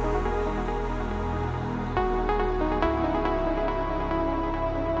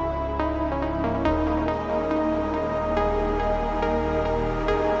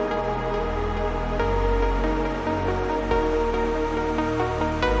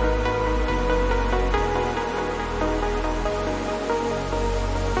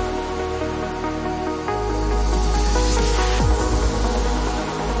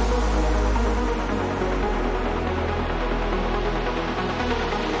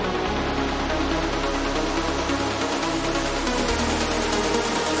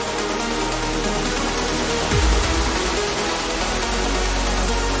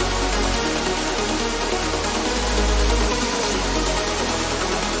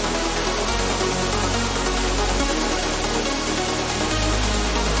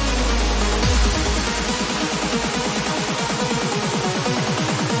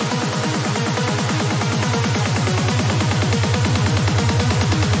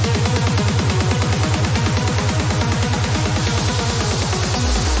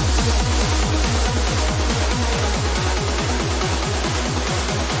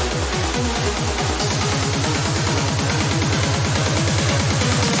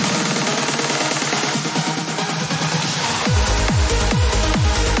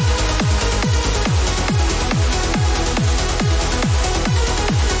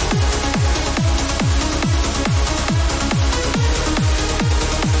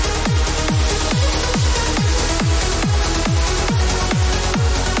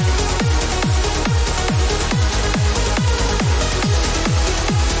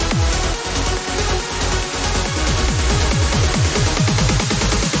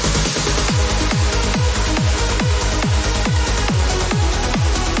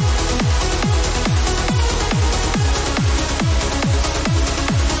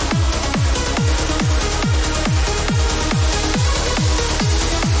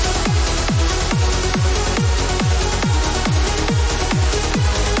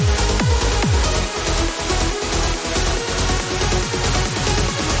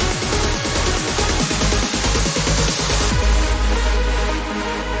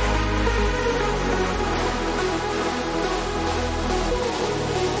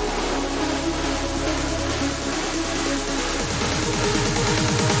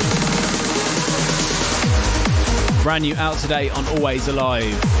 Brand new out today on Always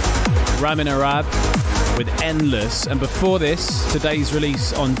Alive. Ramin Arab with Endless. And before this, today's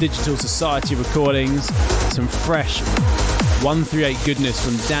release on Digital Society Recordings, some fresh 138 goodness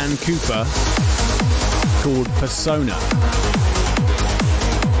from Dan Cooper called Persona.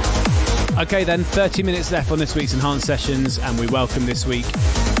 Okay then, 30 minutes left on this week's Enhanced Sessions, and we welcome this week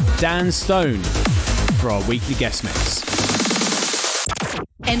Dan Stone for our weekly guest mix.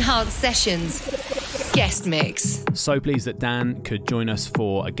 Enhanced Sessions Guest Mix. So pleased that Dan could join us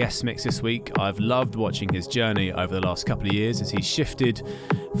for a guest mix this week. I've loved watching his journey over the last couple of years as he shifted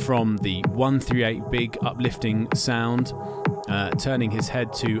from the 138 big uplifting sound, turning his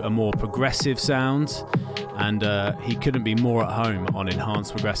head to a more progressive sound, and he couldn't be more at home on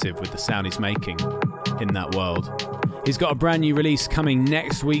Enhanced Progressive with the sound he's making in that world. He's got a brand new release coming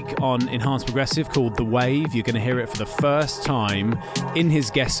next week on Enhanced Progressive called The Wave. You're going to hear it for the first time in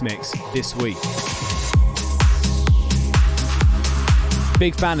his guest mix this week.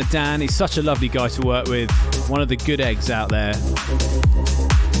 Big fan of Dan. He's such a lovely guy to work with. One of the good eggs out there.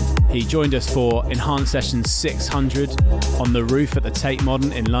 He joined us for Enhanced Sessions 600 on the roof at the Tate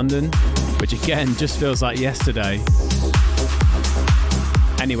Modern in London, which again just feels like yesterday.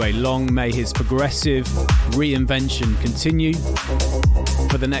 Anyway, long may his progressive reinvention continue.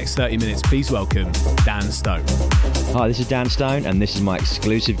 For the next 30 minutes, please welcome Dan Stone. Hi, this is Dan Stone, and this is my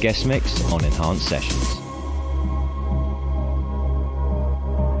exclusive guest mix on Enhanced Sessions.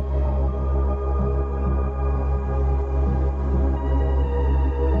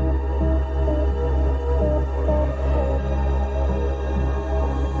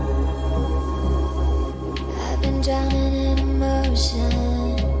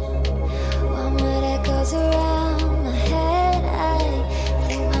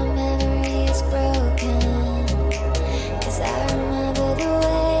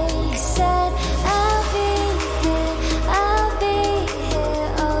 I'll be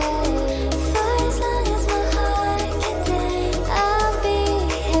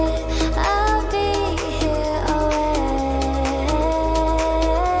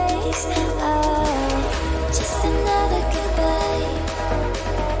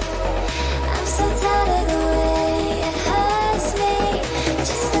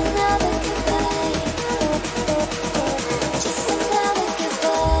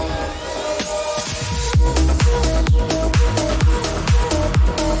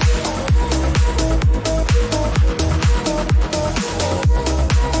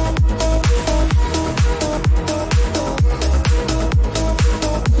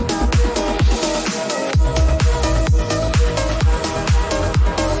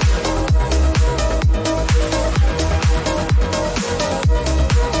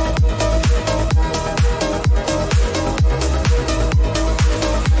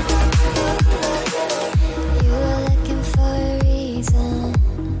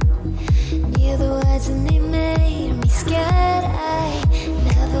words and they made me scared. I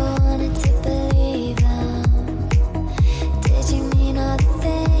never wanted to believe them. Did you mean all the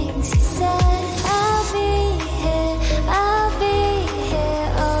things you said? I'll be here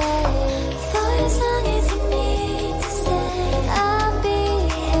always. For as long as you need to stay, I'll be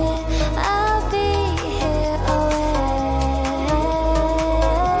here always.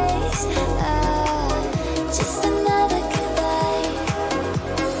 Just another goodbye.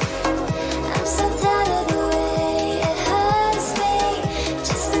 I'm so tired of the way it hurts me.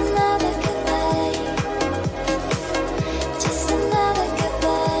 Just another goodbye. Just another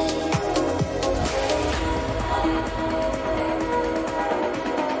goodbye.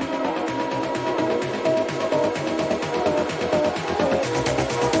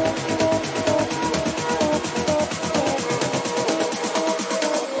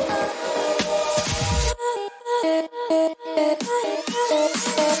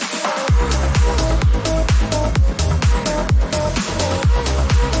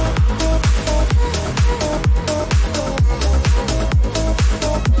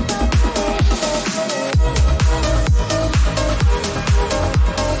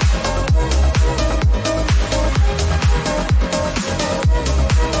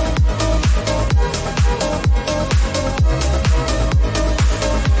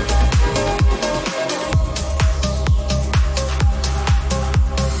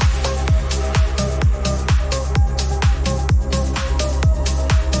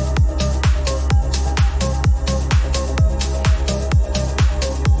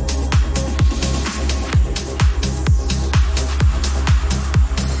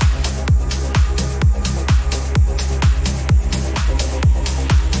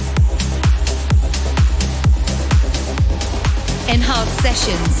 Enhanced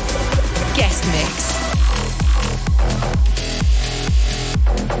Sessions guest mix.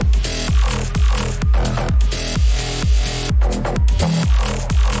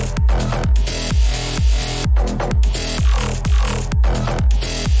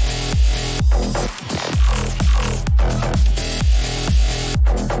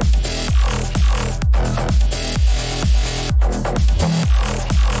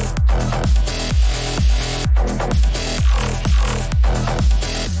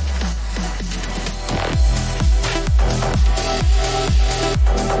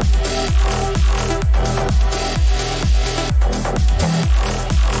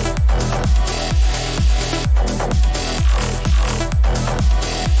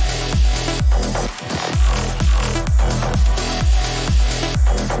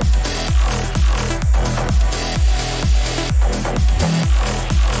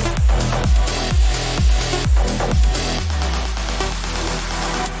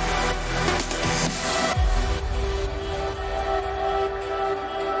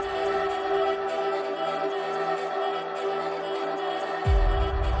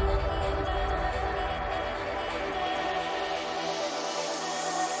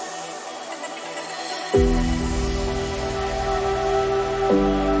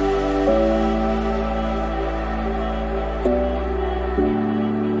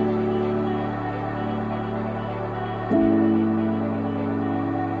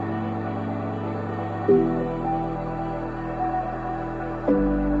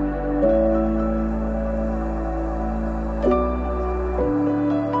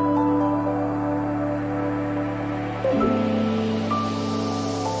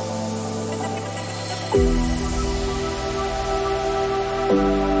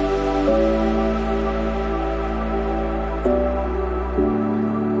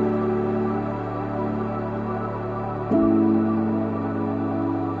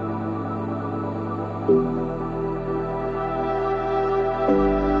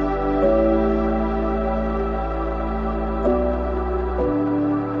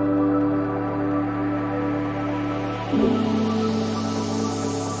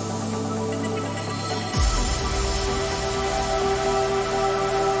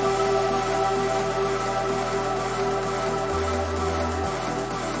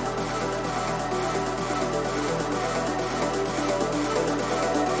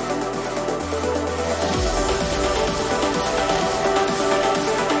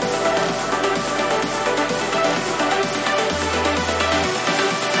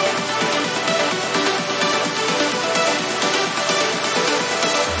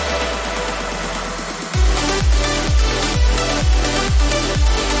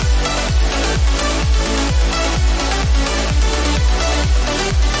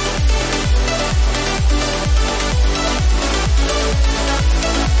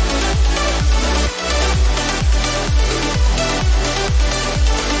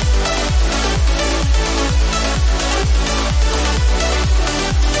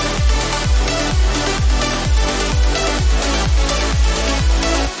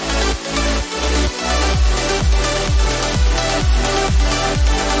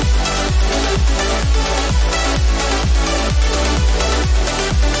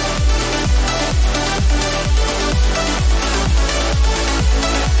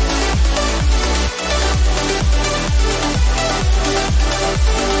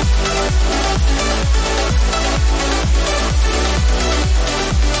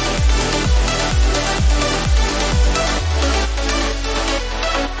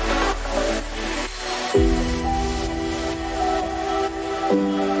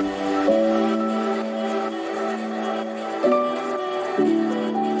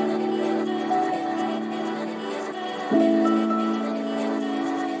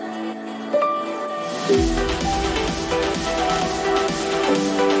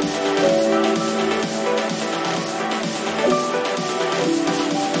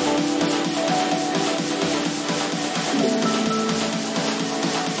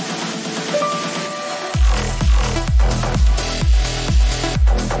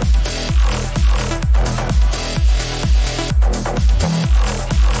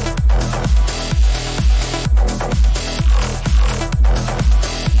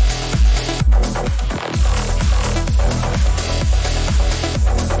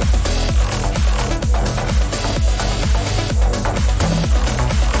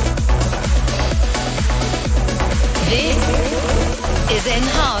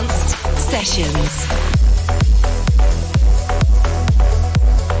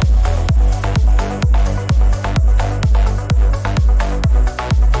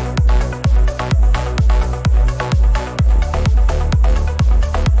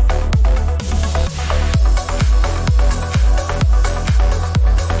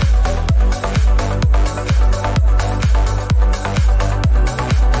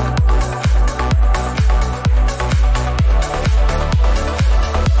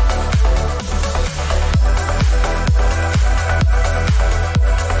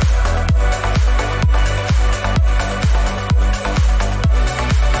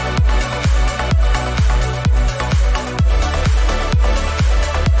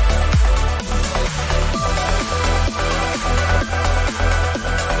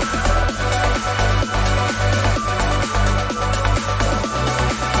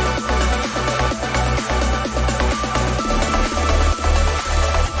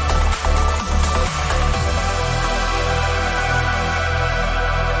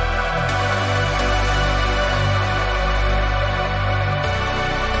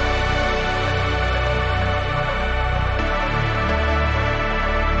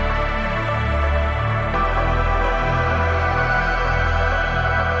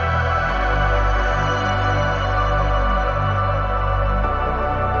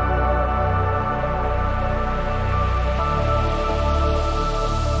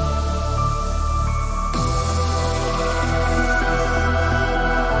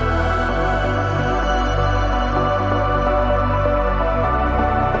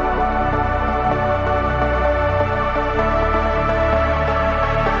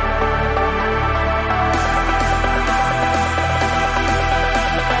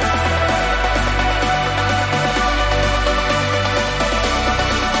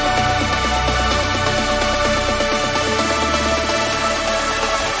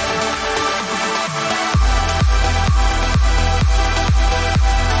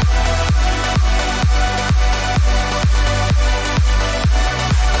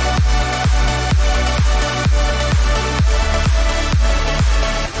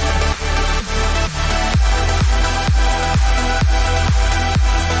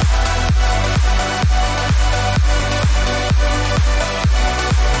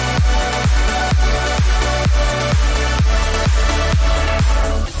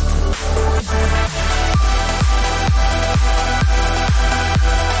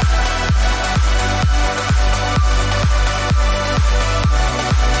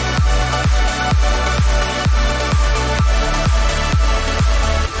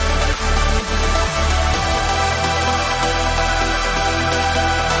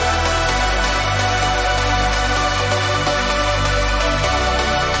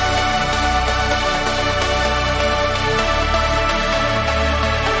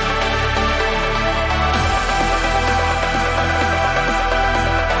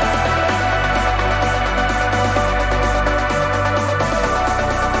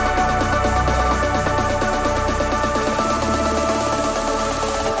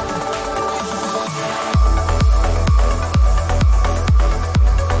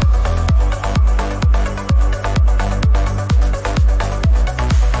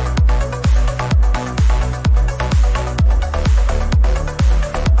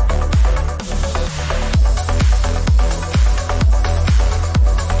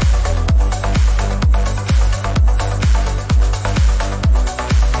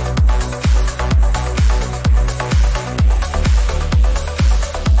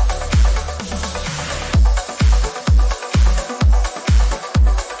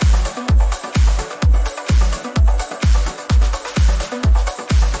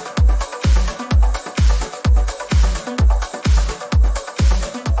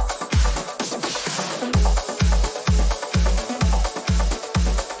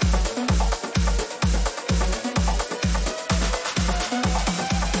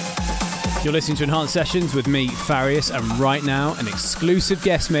 You're listening to Enhanced Sessions with me, Farius, and right now, an exclusive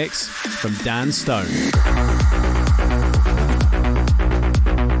guest mix from Dan Stone.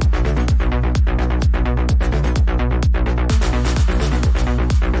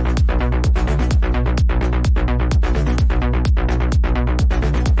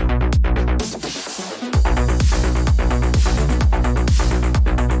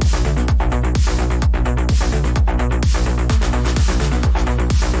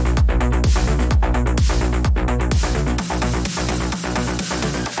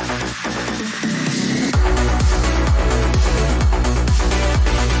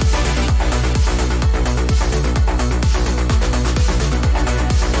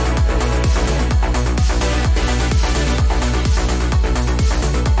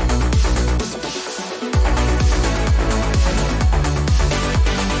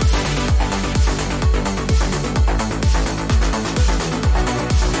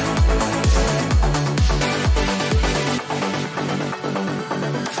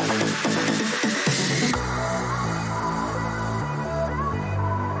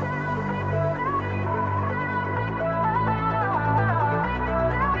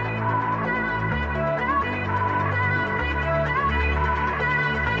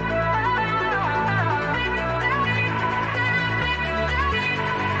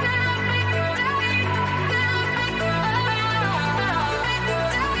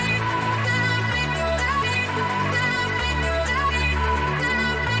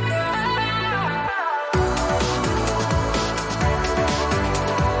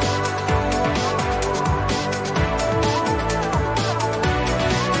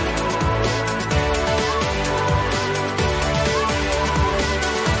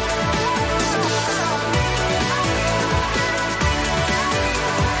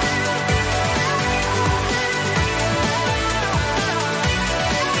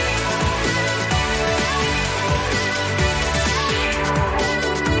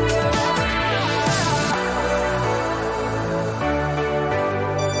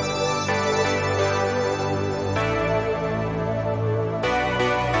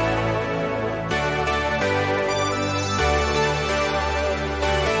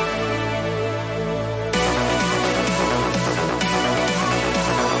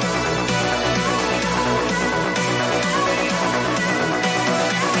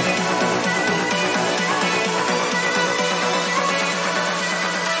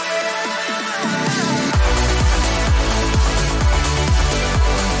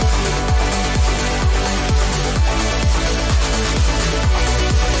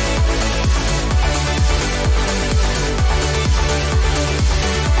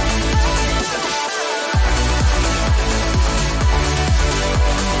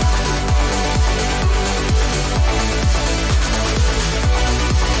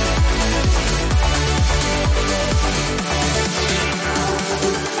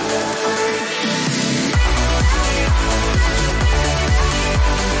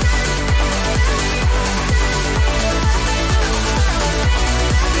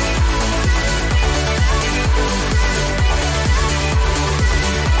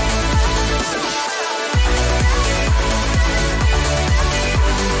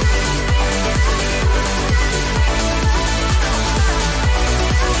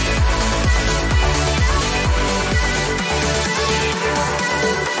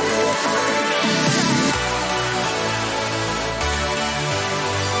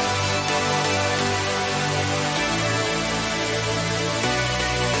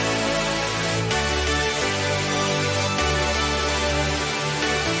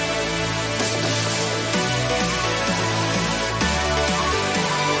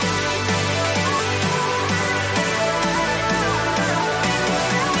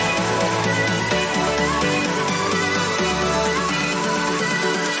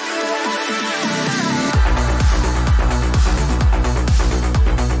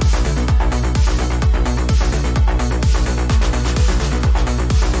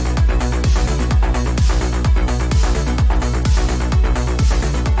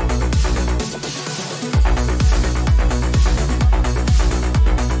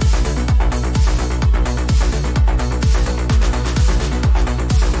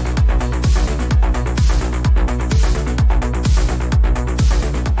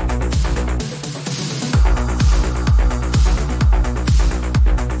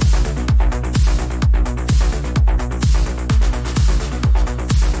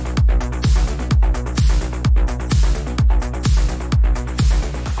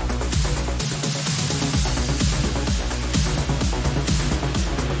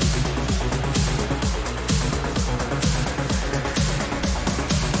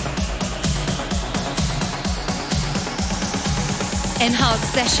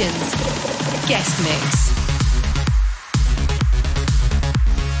 Enhanced Sessions. Guest mix.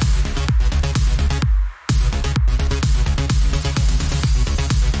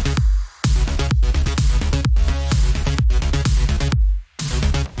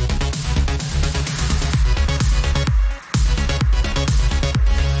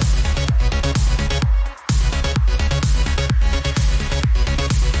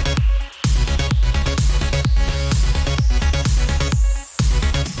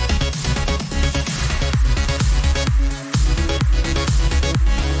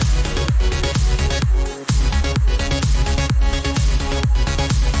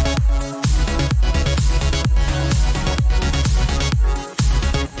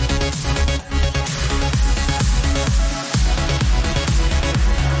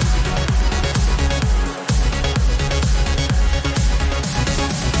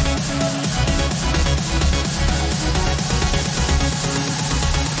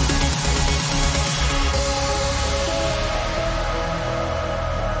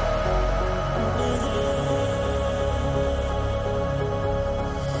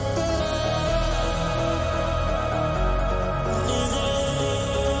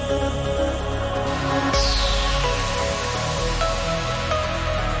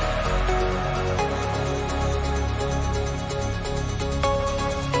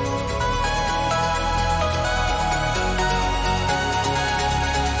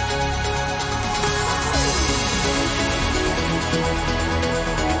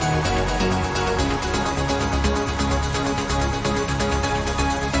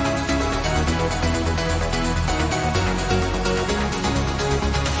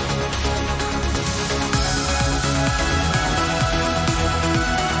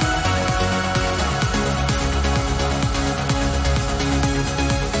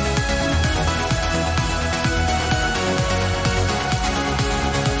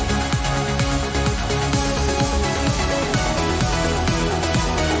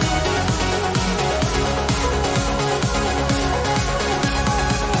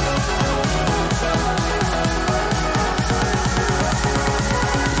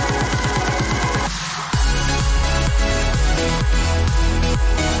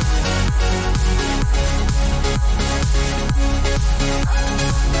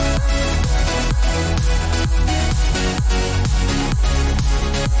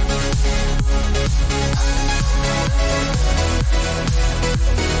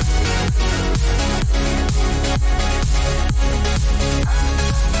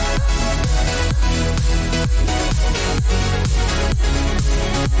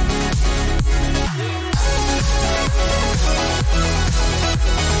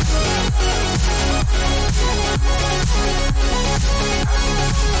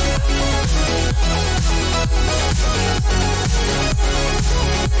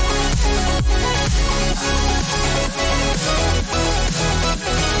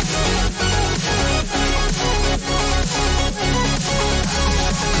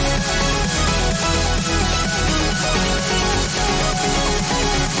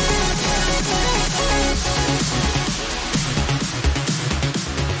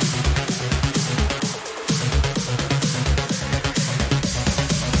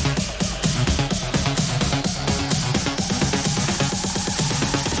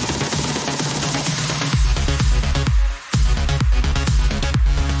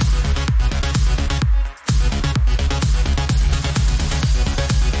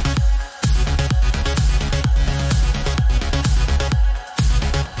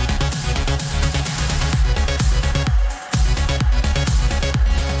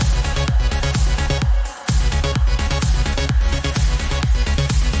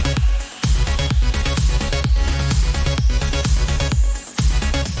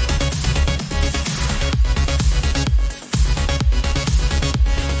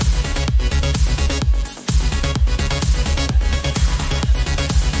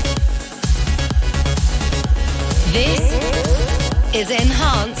 is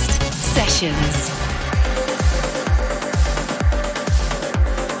Enhanced Sessions.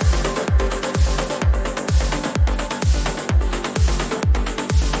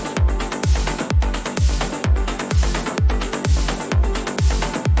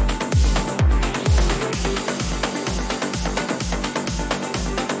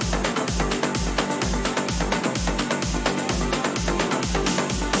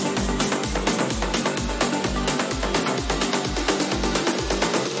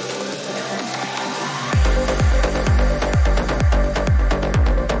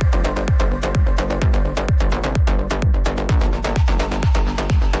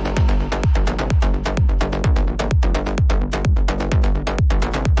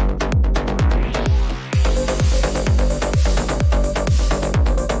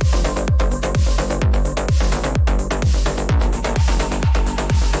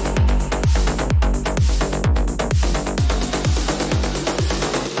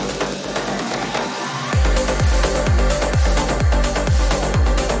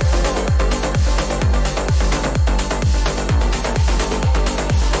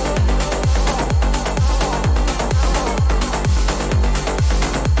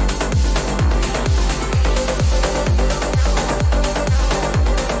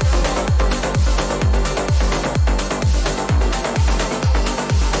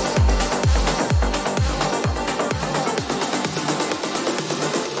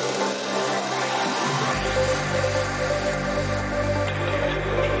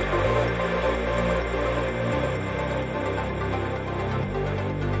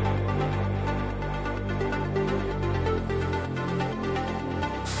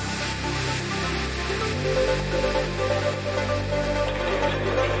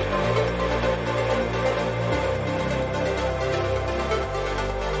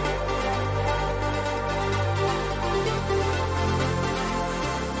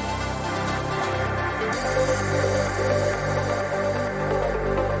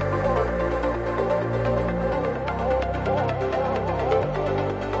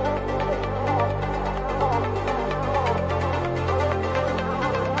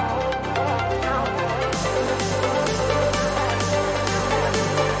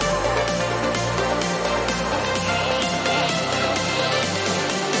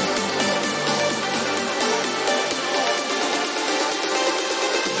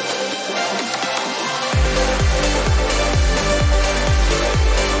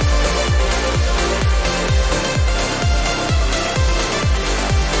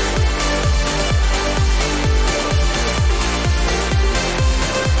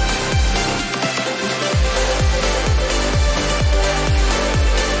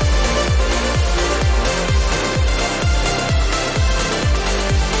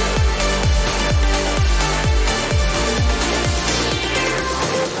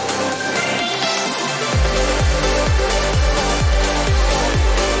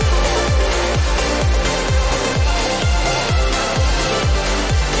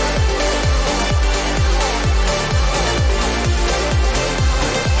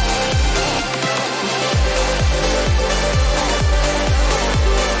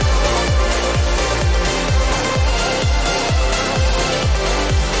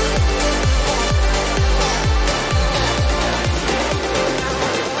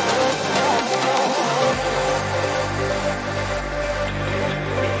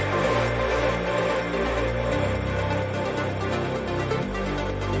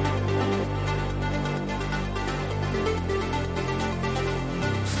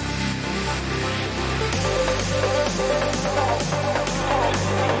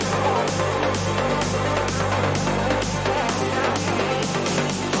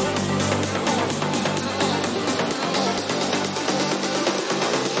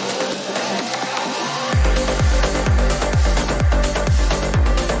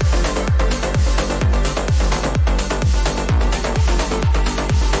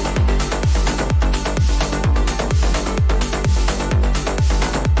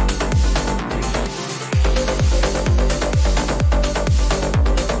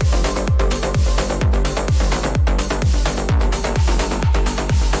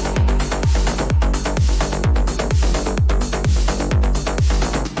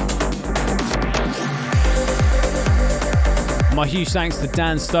 My huge thanks to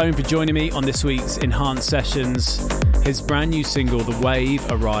Dan Stone for joining me on this week's Enhanced Sessions. His brand new single, The Wave,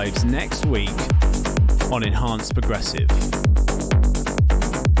 arrives next week on Enhanced Progressive.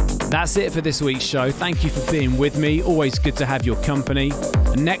 That's it for this week's show. Thank you for being with me. Always good to have your company.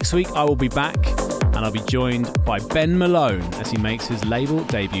 And next week I will be back and I'll be joined by Ben Malone as he makes his label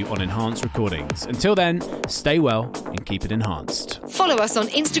debut on Enhanced Recordings. Until then, stay well and keep it enhanced. Follow us on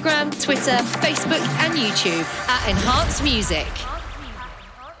Instagram, Twitter, Facebook and YouTube at Enhanced Music.